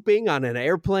while pooping on an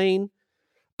airplane.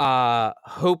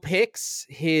 Hope Hicks,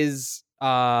 his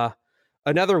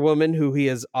another woman who he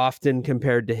has often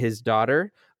compared to his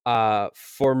daughter,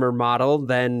 former model,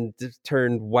 then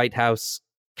turned White House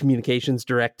communications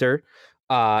director,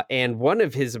 and one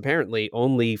of his apparently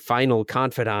only final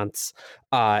confidants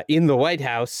in the White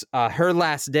House. Her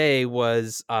last day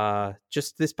was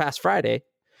just this past Friday.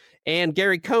 And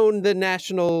Gary Cohn, the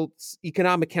National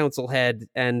Economic Council head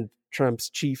and Trump's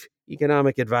chief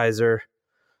economic advisor,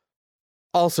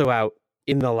 also out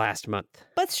in the last month.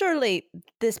 But surely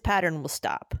this pattern will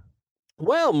stop.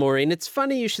 Well, Maureen, it's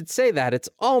funny you should say that. It's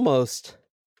almost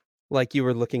like you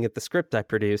were looking at the script I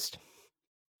produced.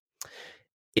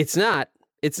 It's not.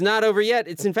 It's not over yet.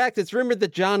 In fact, it's rumored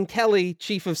that John Kelly,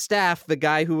 chief of staff, the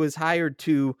guy who was hired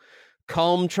to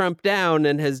calm Trump down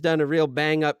and has done a real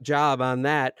bang-up job on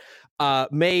that,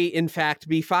 may in fact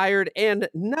be fired and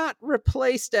not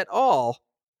replaced at all.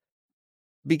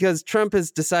 Because Trump has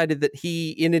decided that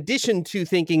he, in addition to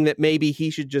thinking that maybe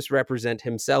he should just represent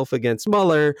himself against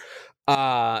Mueller,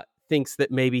 thinks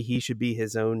that maybe he should be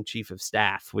his own chief of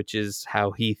staff, which is how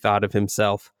he thought of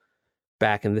himself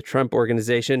back in the Trump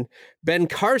organization. Ben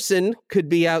Carson could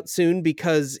be out soon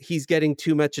because he's getting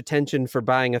too much attention for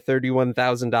buying a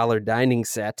 $31,000 dining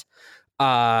set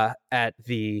at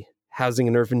the Housing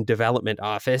and Urban Development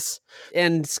Office.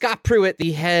 And Scott Pruitt,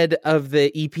 the head of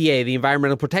the EPA, the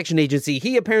Environmental Protection Agency,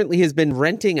 he apparently has been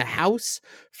renting a house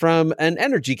from an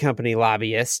energy company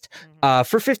lobbyist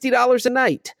for $50 a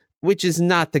night, which is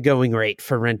not the going rate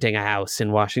for renting a house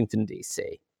in Washington,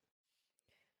 D.C.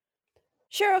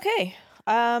 Sure, okay.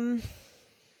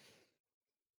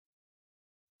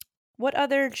 What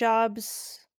other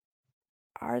jobs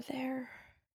are there?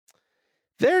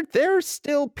 There are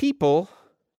still people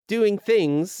doing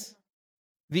things.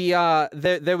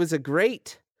 There was a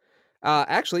great,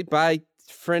 actually by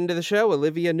friend of the show,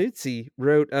 Olivia Nuzzi,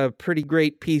 wrote a pretty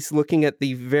great piece looking at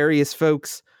the various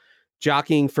folks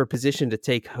jockeying for position to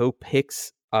take Hope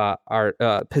Hicks'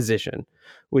 position,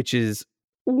 which is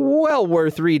well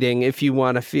worth reading if you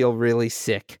want to feel really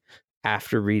sick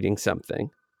after reading something.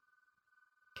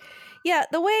 Yeah,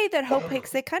 the way that Hope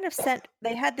Hicks, they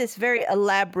had this very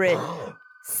elaborate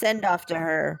send off to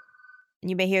her. And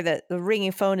you may hear the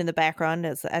ringing phone in the background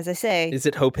as I say. Is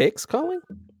it Hope Hicks calling?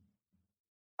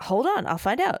 Hold on, I'll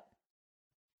find out.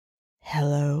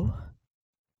 Hello?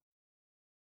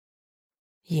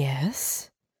 Yes?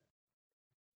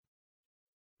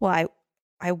 Well,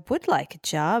 I would like a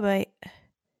job. I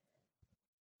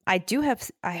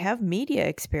have media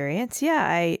experience. Yeah,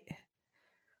 I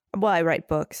write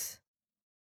books.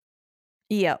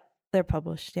 Yeah, they're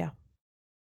published, yeah.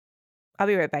 I'll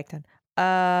be right back then.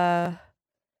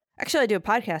 Actually, I do a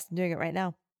podcast. I'm doing it right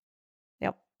now.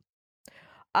 Yep.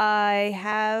 I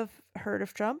have heard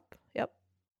of Trump.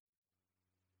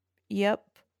 Yep.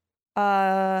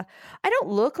 I don't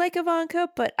look like Ivanka,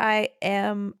 but I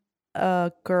am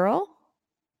a girl.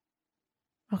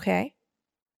 Okay.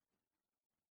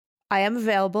 I am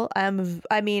available. I'm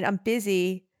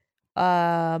busy.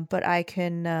 But I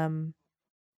can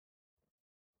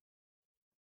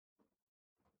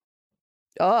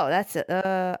Oh, that's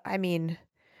I mean,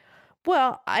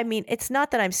 well, I mean, it's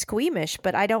not that I'm squeamish,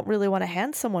 but I don't really want to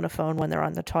hand someone a phone when they're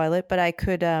on the toilet, but I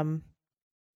could do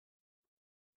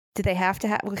they have to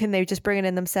have can they just bring it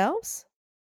in themselves?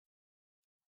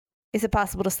 Is it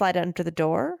possible to slide it under the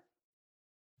door?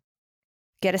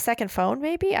 Get a second phone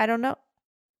maybe? I don't know.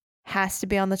 Has to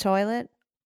be on the toilet?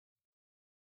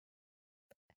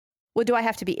 Well, do I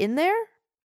have to be in there?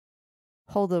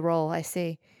 Hold the roll, I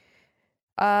see.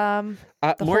 The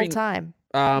whole Maureen, time.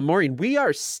 Maureen, we are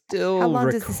How still long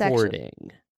does this actually?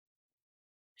 recording.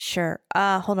 Sure.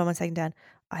 Hold on one second, Dan.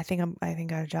 I think I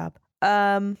got a job.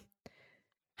 How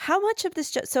much of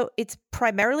this so it's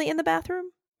primarily in the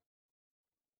bathroom?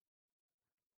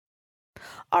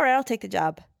 All right, I'll take the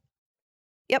job.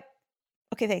 Yep.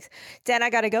 Okay, thanks. Dan, I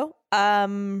gotta go.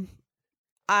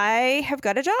 I have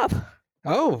got a job.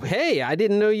 Oh, hey, I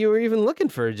didn't know you were even looking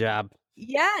for a job.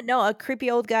 Yeah, no, a creepy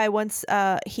old guy wants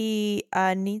he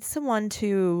needs someone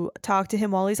to talk to him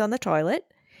while he's on the toilet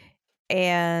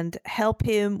and help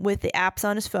him with the apps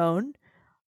on his phone.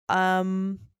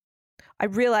 I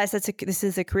realize this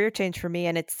is a career change for me,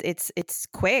 and it's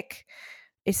quick.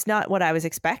 It's not what I was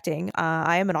expecting.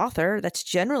 I am an author. That's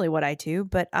generally what I do,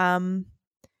 but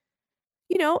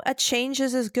you know, a change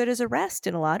is as good as a rest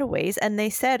in a lot of ways. And they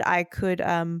said I could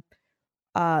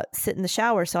sit in the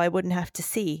shower so I wouldn't have to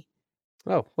see.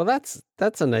 Oh, well,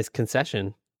 that's a nice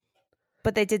concession.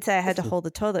 But they did say I had to hold the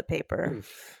toilet paper.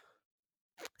 Oof.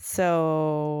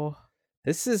 So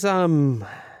this is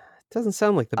doesn't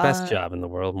sound like the best job in the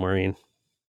world, Maureen.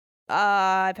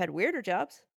 I've had weirder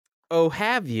jobs. Oh,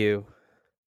 have you?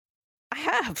 I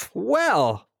have.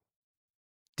 Well,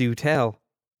 do tell.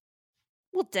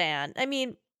 Well, Dan, I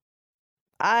mean,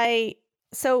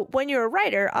 so when you're a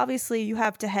writer, obviously you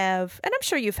have to have, and I'm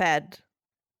sure you've had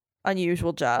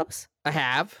unusual jobs. I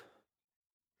have.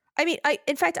 I mean,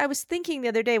 in fact, I was thinking the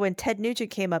other day when Ted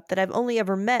Nugent came up that I've only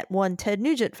ever met one Ted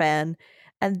Nugent fan,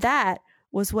 and that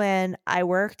was when I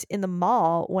worked in the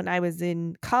mall when I was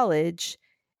in college,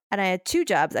 and I had two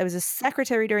jobs. I was a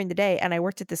secretary during the day, and I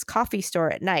worked at this coffee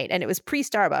store at night, and it was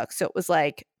pre-Starbucks, so it was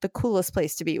like the coolest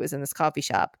place to be was in this coffee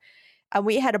shop. And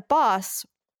we had a boss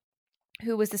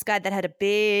who was this guy that had a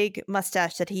big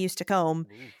mustache that he used to comb.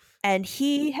 Oof. And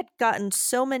he had gotten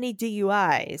so many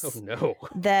DUIs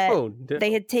that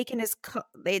they had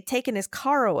taken his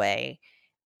car away,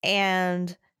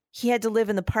 and he had to live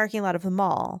in the parking lot of the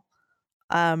mall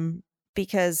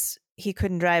because he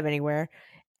couldn't drive anywhere.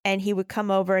 And he would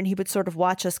come over and he would sort of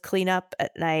watch us clean up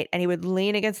at night, and he would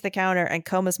lean against the counter and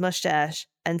comb his mustache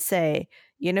and say,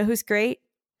 "You know who's great?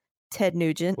 Ted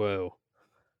Nugent." Whoa.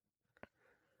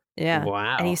 Yeah.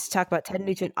 Wow. And he used to talk about Ted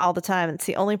Nugent all the time. It's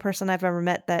the only person I've ever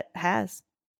met that has.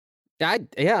 Yeah,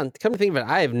 come to think of it,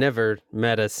 I have never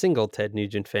met a single Ted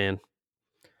Nugent fan.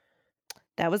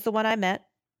 That was the one I met.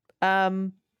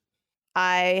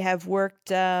 I have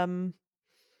worked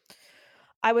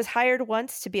I was hired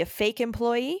once to be a fake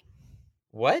employee.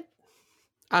 What?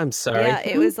 I'm sorry. Yeah,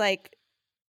 it was like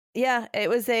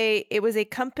it was a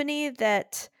company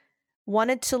that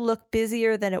wanted to look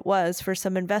busier than it was for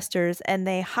some investors, and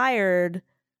they hired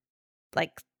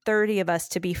like 30 of us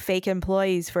to be fake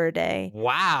employees for a day.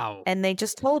 Wow. And they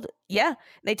just told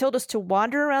us to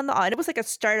wander around and it was like a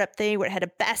startup thing where it had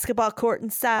a basketball court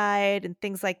inside and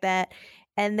things like that.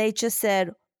 And they just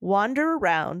said, wander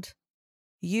around,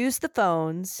 use the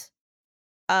phones,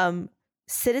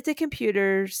 sit at the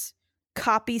computers,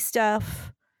 copy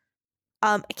stuff,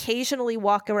 occasionally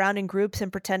walk around in groups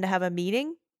and pretend to have a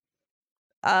meeting.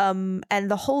 And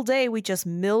the whole day we just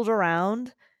milled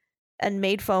around and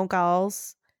made phone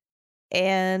calls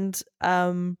and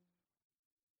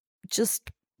just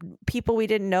people we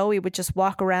didn't know, we would just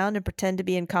walk around and pretend to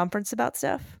be in conference about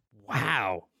stuff.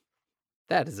 Wow.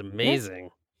 That is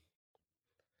amazing.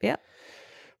 Yeah.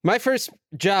 My first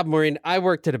job, Maureen, I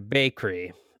worked at a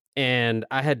bakery, and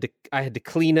I had to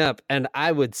clean up, and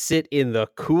I would sit in the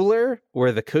cooler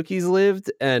where the cookies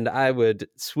lived, and I would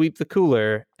sweep the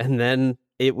cooler, and then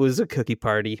it was a cookie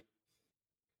party.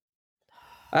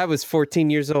 I was 14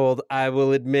 years old. I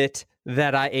will admit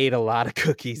that I ate a lot of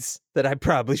cookies that I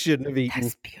probably shouldn't have eaten.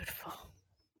 That's beautiful.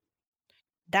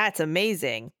 That's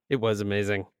amazing. It was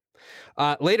amazing.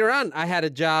 Later on, I had a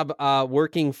job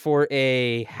working for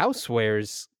a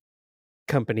housewares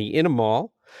company in a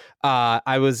mall.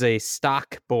 I was a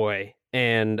stock boy,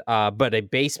 and but a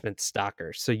basement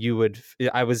stocker. So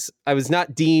I was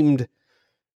not deemed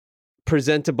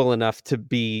presentable enough to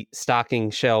be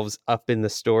stocking shelves up in the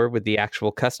store with the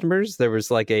actual customers. There was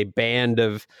like a band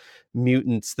of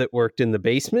mutants that worked in the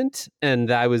basement,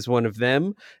 and I was one of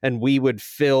them. And we would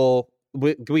fill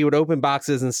we would open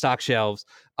boxes and stock shelves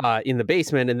in the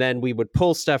basement, and then we would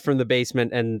pull stuff from the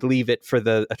basement and leave it for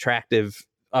the attractive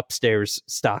upstairs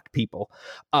stock people.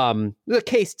 The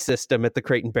cased system at the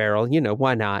Crate and Barrel,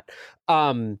 why not?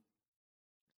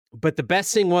 But the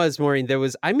best thing was, Maureen,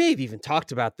 I may have even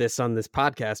talked about this on this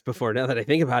podcast before, now that I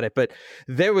think about it, but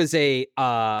there was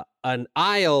an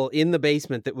aisle in the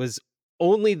basement that was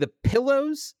only the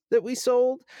pillows that we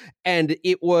sold. And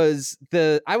it was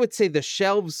I would say the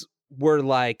shelves were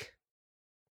like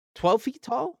 12 feet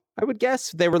tall, I would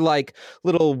guess. They were like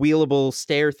little wheelable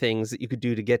stair things that you could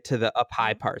do to get to the up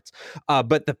high parts.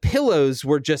 But the pillows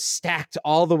were just stacked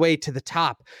all the way to the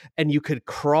top, and you could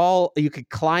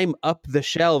climb up the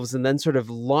shelves and then sort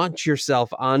of launch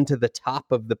yourself onto the top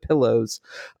of the pillows.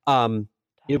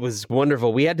 It was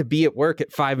wonderful. We had to be at work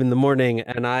at 5 a.m,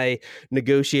 and I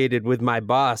negotiated with my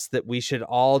boss that we should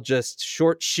all just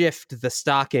short shift the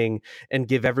stocking and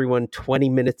give everyone 20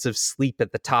 minutes of sleep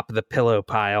at the top of the pillow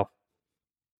pile.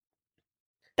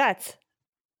 That's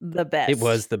the best. It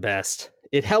was the best.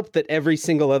 It helped that every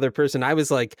single other person, I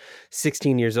was like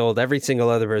 16 years old. Every single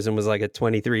other person was like a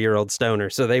 23-year-old stoner.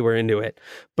 So they were into it.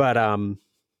 But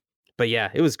yeah,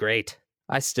 it was great.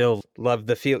 I still love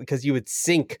the feel because you would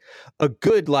sink a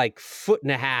good like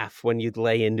 1.5 feet when you'd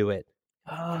lay into it.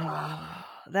 Oh,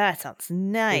 that sounds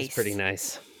nice. It's pretty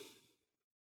nice.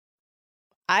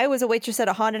 I was a waitress at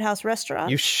a haunted house restaurant.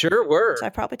 You sure were. Which I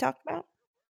probably talked about.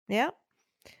 Yeah.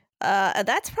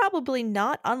 That's probably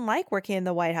not unlike working in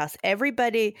the White House.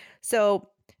 So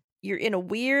you're in a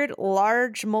weird,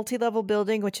 large, multi-level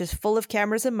building, which is full of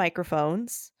cameras and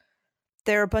microphones.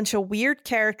 There are a bunch of weird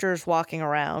characters walking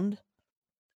around.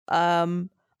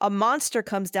 A monster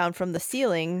comes down from the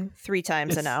ceiling 3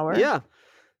 times an hour. Yeah,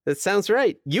 that sounds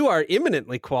right. You are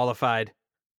eminently qualified.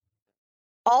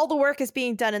 All the work is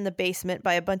being done in the basement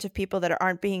by a bunch of people that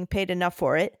aren't being paid enough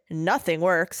for it. Nothing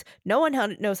works. No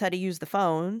one knows how to use the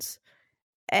phones.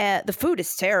 The food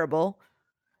is terrible.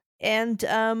 And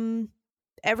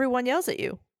everyone yells at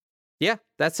you. Yeah,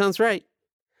 that sounds right.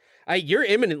 You're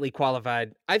eminently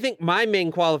qualified. I think my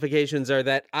main qualifications are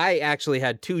that I actually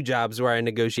had 2 jobs where I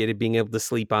negotiated being able to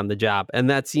sleep on the job. And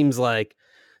that seems like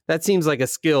a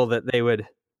skill that they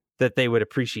would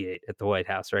appreciate at the White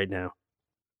House right now.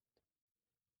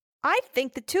 I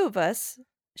think the 2 of us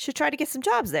should try to get some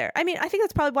jobs there. I mean, I think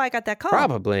that's probably why I got that call.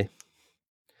 Probably.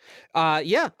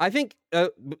 Yeah, I think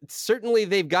certainly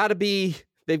they've got to be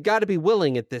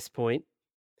willing at this point.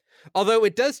 Although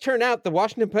it does turn out the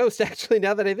Washington Post, actually,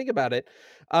 now that I think about it,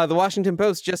 the Washington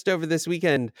Post just over this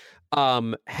weekend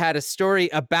had a story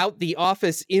about the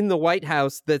office in the White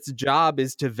House that's job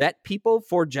is to vet people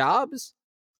for jobs.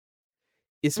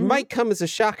 This might come as a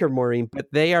shocker, Maureen,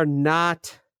 but they are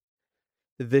not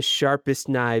the sharpest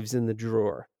knives in the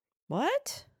drawer.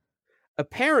 What?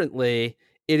 Apparently,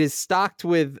 it is stocked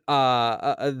with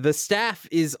the staff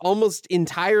is almost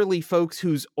entirely folks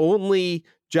whose only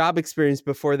job experience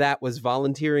before that was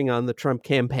volunteering on the Trump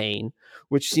campaign,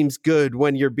 which seems good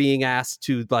when you're being asked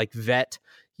to like vet,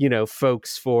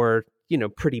 folks for,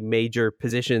 pretty major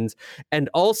positions. And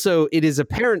also it is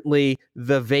apparently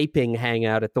the vaping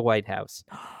hangout at the White House.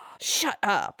 Shut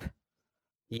up.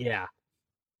 Yeah.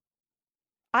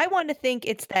 I want to think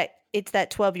it's that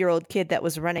 12-year-old kid that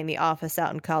was running the office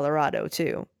out in Colorado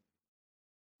too.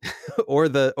 or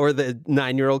the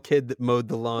 9-year-old kid that mowed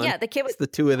the lawn. Yeah, the kid was the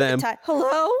 2 of them.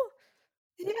 Hello?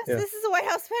 Yes, yeah. This is the White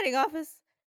House vetting office.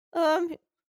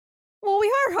 Well, we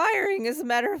are hiring, as a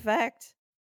matter of fact.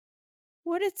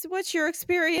 What's your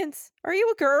experience? Are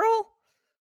you a girl?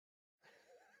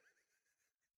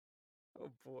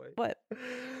 Oh boy. What?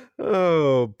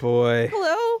 Oh boy.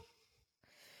 Hello?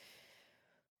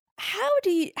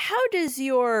 How does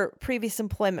your previous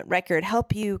employment record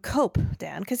help you cope,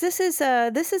 Dan? Because this isn't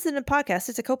a podcast;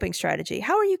 it's a coping strategy.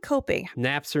 How are you coping?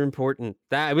 Naps are important.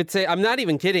 I would say I'm not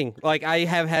even kidding. Like I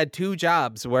have had 2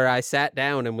 jobs where I sat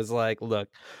down and was like, "Look,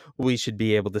 we should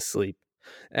be able to sleep,"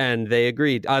 and they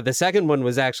agreed. The second one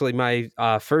was actually my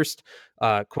first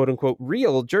quote unquote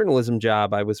real journalism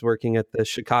job. I was working at the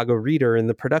Chicago Reader in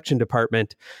the production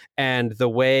department. And the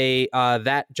way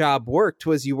that job worked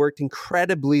was you worked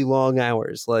incredibly long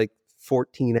hours, like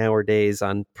 14-hour days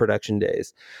on production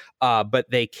days. But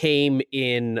they came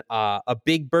in a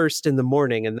big burst in the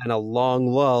morning and then a long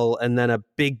lull and then a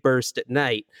big burst at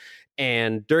night.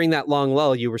 And during that long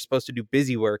lull, you were supposed to do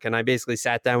busy work. And I basically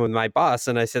sat down with my boss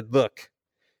and I said, look,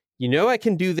 I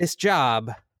can do this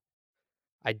job.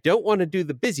 I don't want to do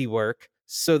the busy work.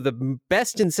 So the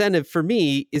best incentive for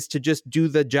me is to just do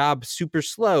the job super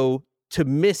slow to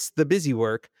miss the busy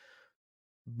work.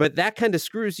 But that kind of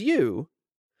screws you.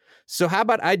 So how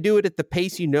about I do it at the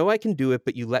pace you know I can do it,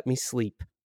 but you let me sleep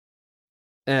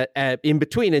in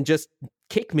between and just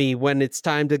kick me when it's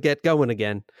time to get going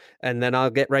again. And then I'll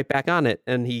get right back on it.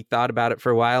 And he thought about it for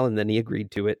a while and then he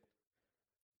agreed to it.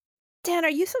 Dan,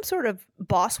 are you some sort of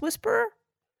boss whisperer?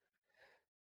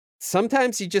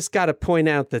 Sometimes you just got to point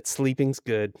out that sleeping's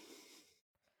good.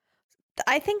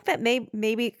 I think that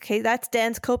maybe okay, that's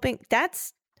Dan's coping.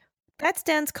 That's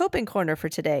Dan's coping corner for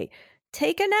today.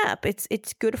 Take a nap.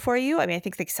 It's good for you. I mean, I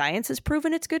think like science has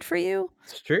proven it's good for you.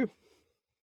 It's true.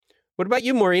 What about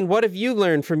you, Maureen? What have you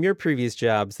learned from your previous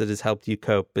jobs that has helped you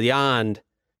cope beyond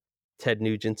Ted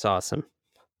Nugent's awesome?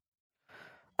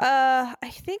 I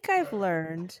think I've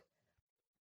learned.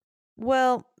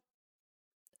 Well,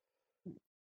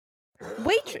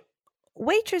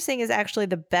 waitressing is actually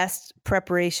the best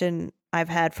preparation I've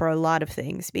had for a lot of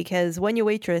things, because when you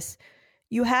waitress,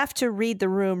 you have to read the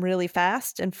room really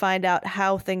fast and find out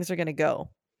how things are going to go.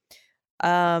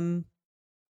 And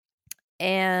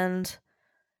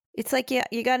it's like, yeah,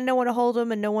 you got to know when to hold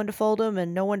them and know when to fold them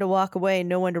and know when to walk away and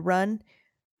know when to run.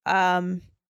 And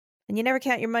you never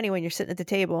count your money when you're sitting at the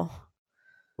table.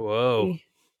 Whoa.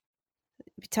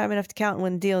 Be time enough to count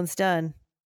when the dealing's done.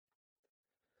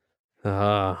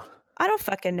 I don't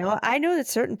fucking know. I know that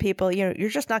certain people, you're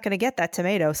just not going to get that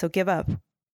tomato, so give up.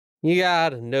 You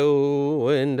gotta know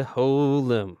when to hold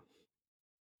them,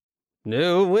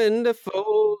 know when to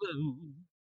fold them,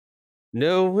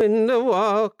 know when to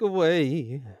walk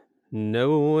away,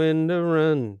 know when to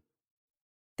run.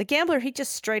 The gambler, he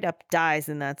just straight up dies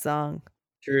in that song.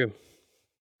 True.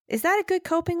 Is that a good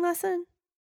coping lesson?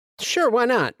 Sure, why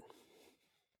not?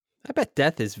 I bet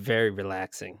death is very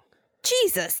relaxing.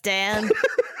 Jesus, Dan.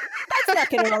 That's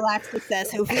not going to relax the Says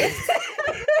Hoovians.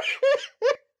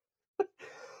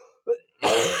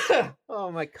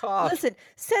 Oh, my cough. Listen,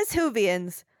 Says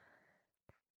Hoovians,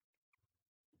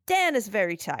 Dan is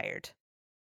very tired.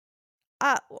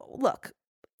 Look,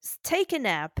 take a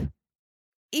nap,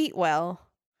 eat well.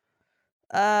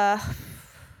 Know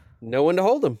when to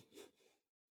hold them.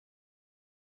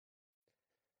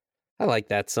 I like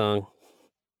that song.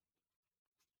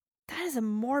 That is a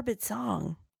morbid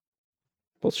song.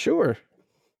 Well, sure.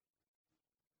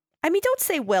 I mean, don't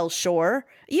say well, sure.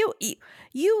 You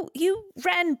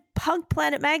ran Punk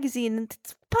Planet magazine, and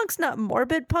punk's not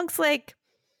morbid. Punk's like,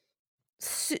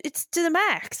 it's to the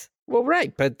max. Well,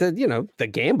 right, but the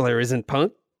Gambler isn't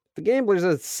punk. The Gambler's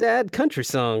a sad country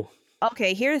song.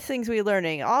 Okay, here are things we're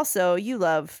learning. Also, you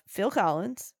love Phil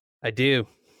Collins. I do.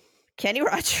 Kenny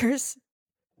Rogers.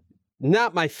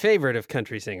 Not my favorite of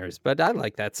country singers, but I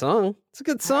like that song. It's a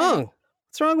good song.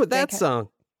 What's wrong with that song?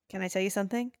 Can I tell you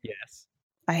something? Yes.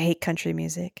 I hate country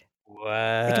music. What?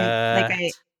 I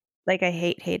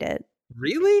hate it.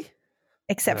 Really?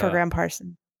 Except for Graham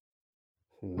Parsons,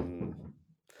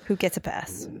 who gets a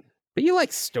pass. But you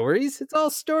like stories? It's all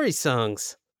story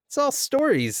songs. It's all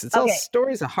stories. It's all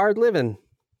stories of hard living.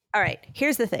 All right.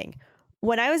 Here's the thing.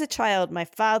 When I was a child, my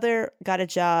father got a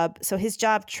job. So his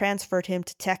job transferred him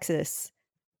to Texas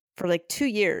for like 2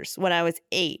 years when I was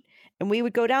 8. And we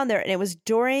would go down there, and it was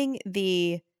during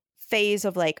the phase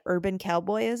of like urban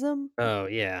cowboyism. Oh,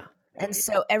 yeah. And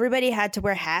so everybody had to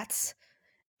wear hats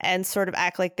and sort of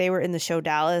act like they were in the show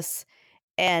Dallas.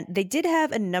 And they did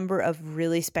have a number of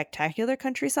really spectacular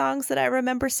country songs that I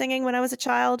remember singing when I was a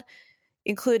child,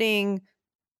 including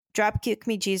Drop Kick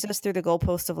Me Jesus Through the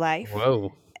Goalpost of Life.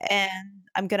 Whoa. And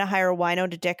I'm going to hire a wino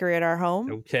to decorate our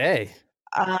home. Okay.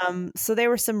 So there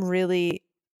were some really,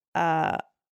 and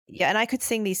I could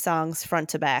sing these songs front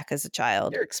to back as a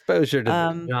child. Your exposure to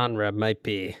the genre might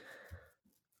be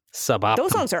suboptimal.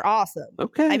 Those songs are awesome.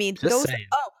 Okay. I mean, just saying.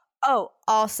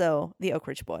 Also the Oak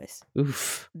Ridge Boys.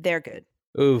 Oof. They're good.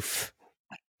 Oof.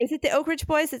 Is it the Oak Ridge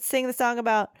Boys that sing the song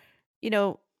about,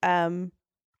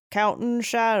 counting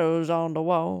shadows on the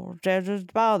wall,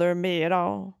 doesn't bother me at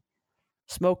all.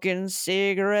 Smoking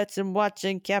cigarettes and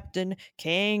watching Captain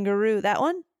Kangaroo. That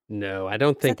one? No, I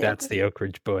don't think that's the Oak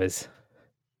Ridge Boys.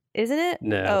 Isn't it?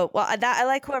 No. Oh, well, I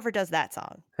like whoever does that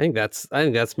song. I think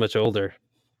that's much older.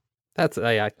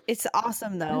 It's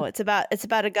awesome though. It's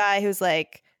about a guy who's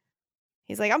like,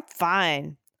 he's like, I'm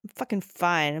fine. I'm fucking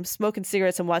fine. I'm smoking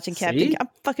cigarettes and watching Captain. I'm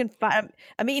fucking fine.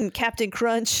 I'm eating Captain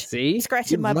Crunch. See?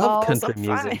 Scratching my balls. I'm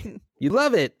fine. You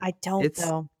love it. I don't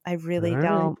though. I really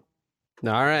don't.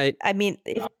 All right. I mean,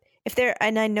 if they're,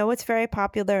 and I know it's very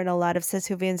popular, and a lot of Says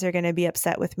Hoovians are going to be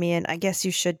upset with me, and I guess you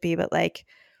should be, but like,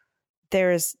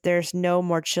 there's no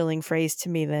more chilling phrase to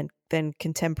me than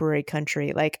contemporary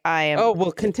country. Like I am. Oh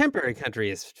well, contemporary country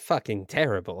is fucking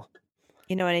terrible.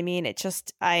 You know what I mean? It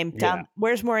just, I am down. Yeah.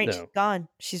 Where's Maureen? No. She's gone.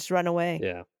 She's run away.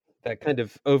 Yeah. that kind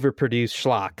of overproduced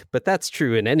schlock, but that's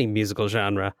true in any musical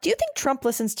genre. Do you think Trump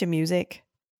listens to music?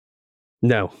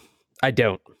 No, I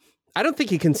don't. I don't think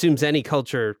he consumes any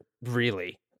culture,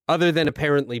 really, other than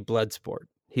apparently Bloodsport.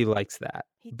 He likes that.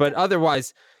 But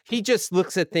otherwise, he just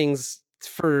looks at things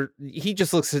for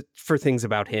things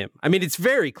about him. I mean, it's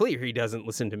very clear he doesn't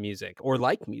listen to music or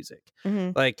like music.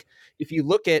 Mhm. Like, if you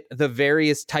look at the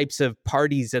various types of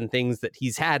parties and things that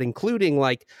he's had, including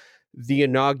like the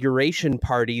inauguration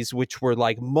parties, which were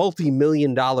like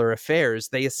multi-million-dollar affairs,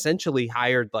 they essentially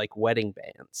hired like wedding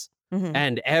bands. Mhm.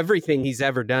 And everything he's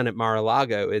ever done at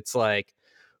Mar-a-Lago, it's like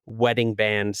wedding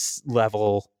bands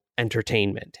level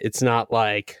entertainment. It's not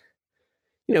like,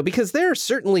 because there are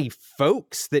certainly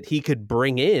folks that he could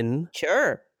bring in.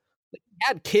 Sure. He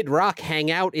had Kid Rock hang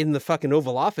out in the fucking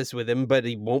Oval Office with him, but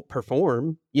he won't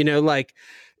perform. Like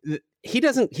he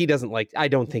doesn't like, I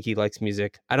don't think he likes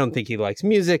music. I don't think he likes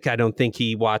music. I don't think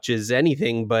he watches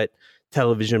anything but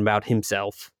television about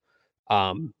himself.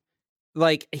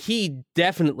 Like, he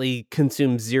definitely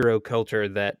consumes zero culture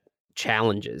that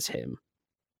challenges him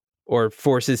or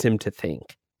forces him to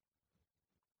think.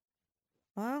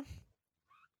 Well,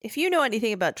 if you know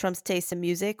anything about Trump's taste in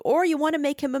music, or you want to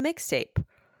make him a mixtape,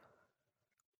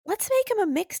 let's make him a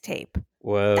mixtape.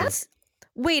 Whoa.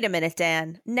 Wait a minute,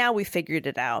 Dan. Now we figured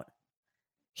it out.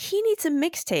 He needs a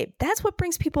mixtape. That's what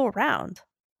brings people around.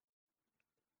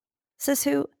 Says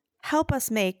who? Help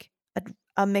us make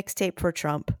a mixtape for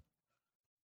Trump.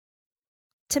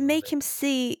 To make him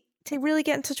to really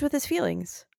get in touch with his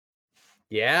feelings.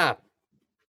 Yeah.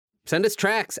 Send us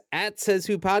tracks at Says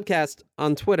Who Podcast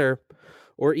on Twitter,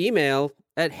 or email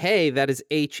at hey, that is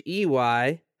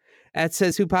HEY, at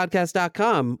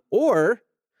sayswhopodcast.com, or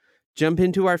jump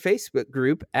into our Facebook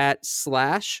group at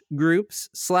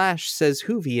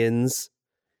 /groups/sayswhovians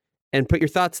and put your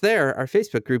thoughts there. Our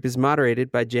Facebook group is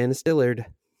moderated by Janice Dillard.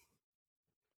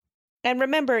 And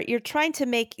remember, you're trying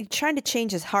to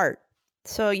change his heart.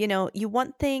 So, you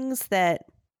want things that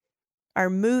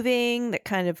are moving, that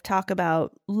kind of talk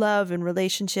about love and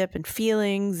relationship and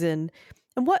feelings and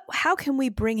how can we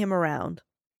bring him around?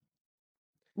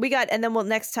 And then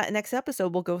next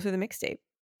episode, we'll go through the mixtape.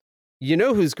 You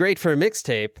know who's great for a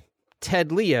mixtape?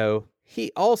 Ted Leo.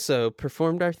 He also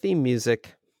performed our theme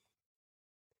music.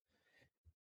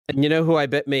 And you know who I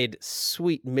bet made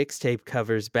sweet mixtape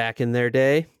covers back in their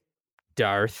day?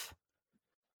 Darth.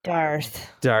 We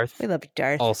love you,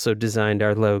 Darth. Also designed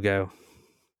our logo.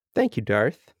 Thank you,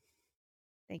 Darth.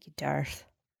 Thank you, Darth.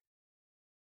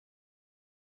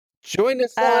 Join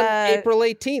us on April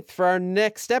 18th for our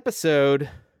next episode.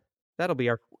 That'll be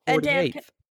our 48th. Dan,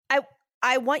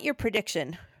 I want your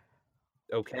prediction.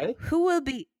 Okay.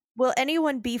 Will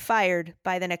anyone be fired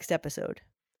by the next episode?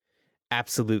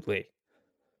 Absolutely.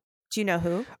 Do you know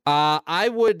who?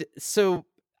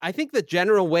 I think the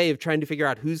general way of trying to figure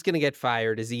out who's going to get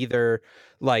fired is either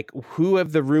like who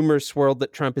have the rumors swirled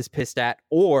that Trump is pissed at,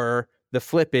 or the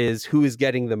flip is who is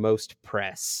getting the most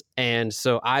press. And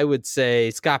so I would say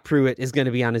Scott Pruitt is going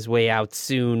to be on his way out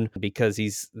soon because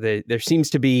there seems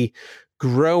to be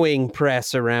growing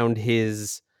press around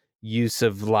his use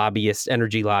of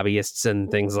energy lobbyists and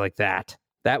things like that.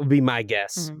 That would be my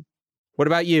guess. Mm-hmm. What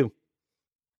about you?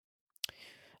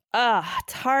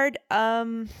 It's hard.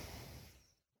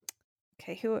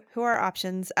 Okay, who are our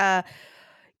options? I'm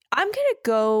gonna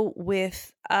go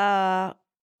with a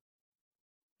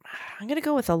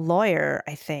lawyer,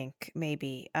 I think,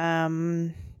 maybe.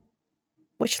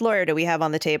 Which lawyer do we have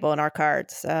on the table in our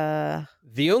cards?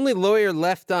 The only lawyer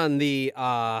left on the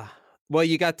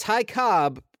you got Ty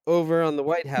Cobb over on the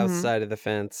White House side of the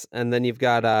fence, and then you've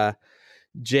got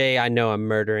Jay, I know I'm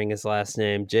murdering his last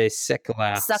name, Jay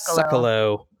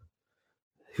Sekulow,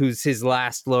 who's his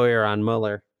last lawyer on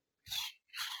Mueller.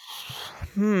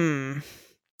 All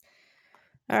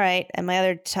right, and my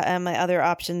other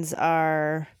options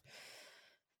are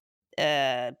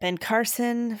Ben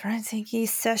Carson, Ryan Zinke,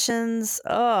 Sessions.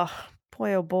 Oh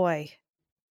boy.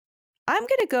 I'm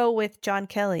gonna go with John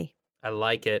Kelly. I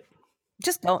like it.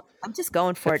 I'm just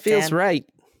going for it. Feels Dan. right.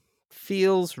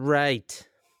 Feels right.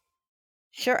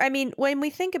 Sure. I mean, when we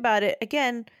think about it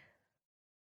again,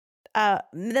 the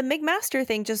McMaster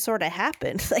thing just sort of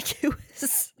happened. Like it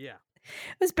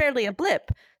was barely a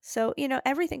blip. So,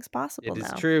 everything's possible now.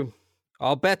 It is true.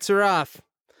 All bets are off.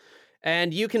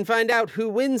 And you can find out who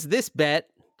wins this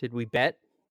bet. Did we bet?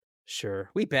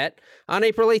 Sure, we bet. On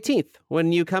April 18th,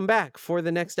 when you come back for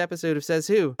the next episode of Says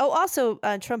Who. Oh, also,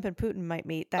 Trump and Putin might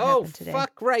meet. That happened today. Oh,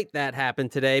 fuck right, that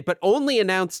happened today. But only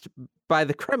announced by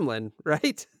the Kremlin,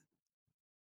 right?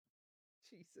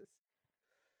 Jesus.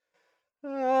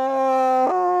 Oh.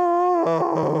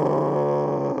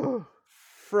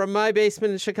 From my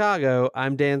basement in Chicago,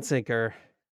 I'm Dan Sinker.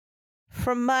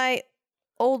 From my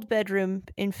old bedroom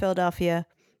in Philadelphia,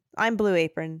 I'm Blue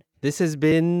Apron. This has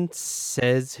been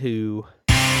Says Who.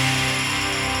 I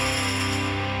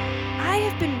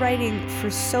have been writing for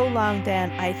so long,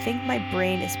 Dan, I think my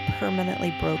brain is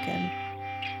permanently broken.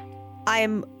 I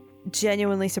am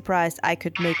genuinely surprised I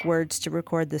could make words to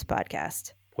record this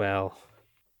podcast. Well,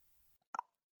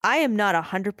 I am not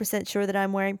 100% sure that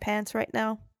I'm wearing pants right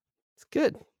now. it's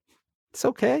good. It's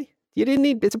okay. You didn't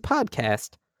need, it's a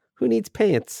podcast. Who needs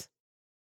pants?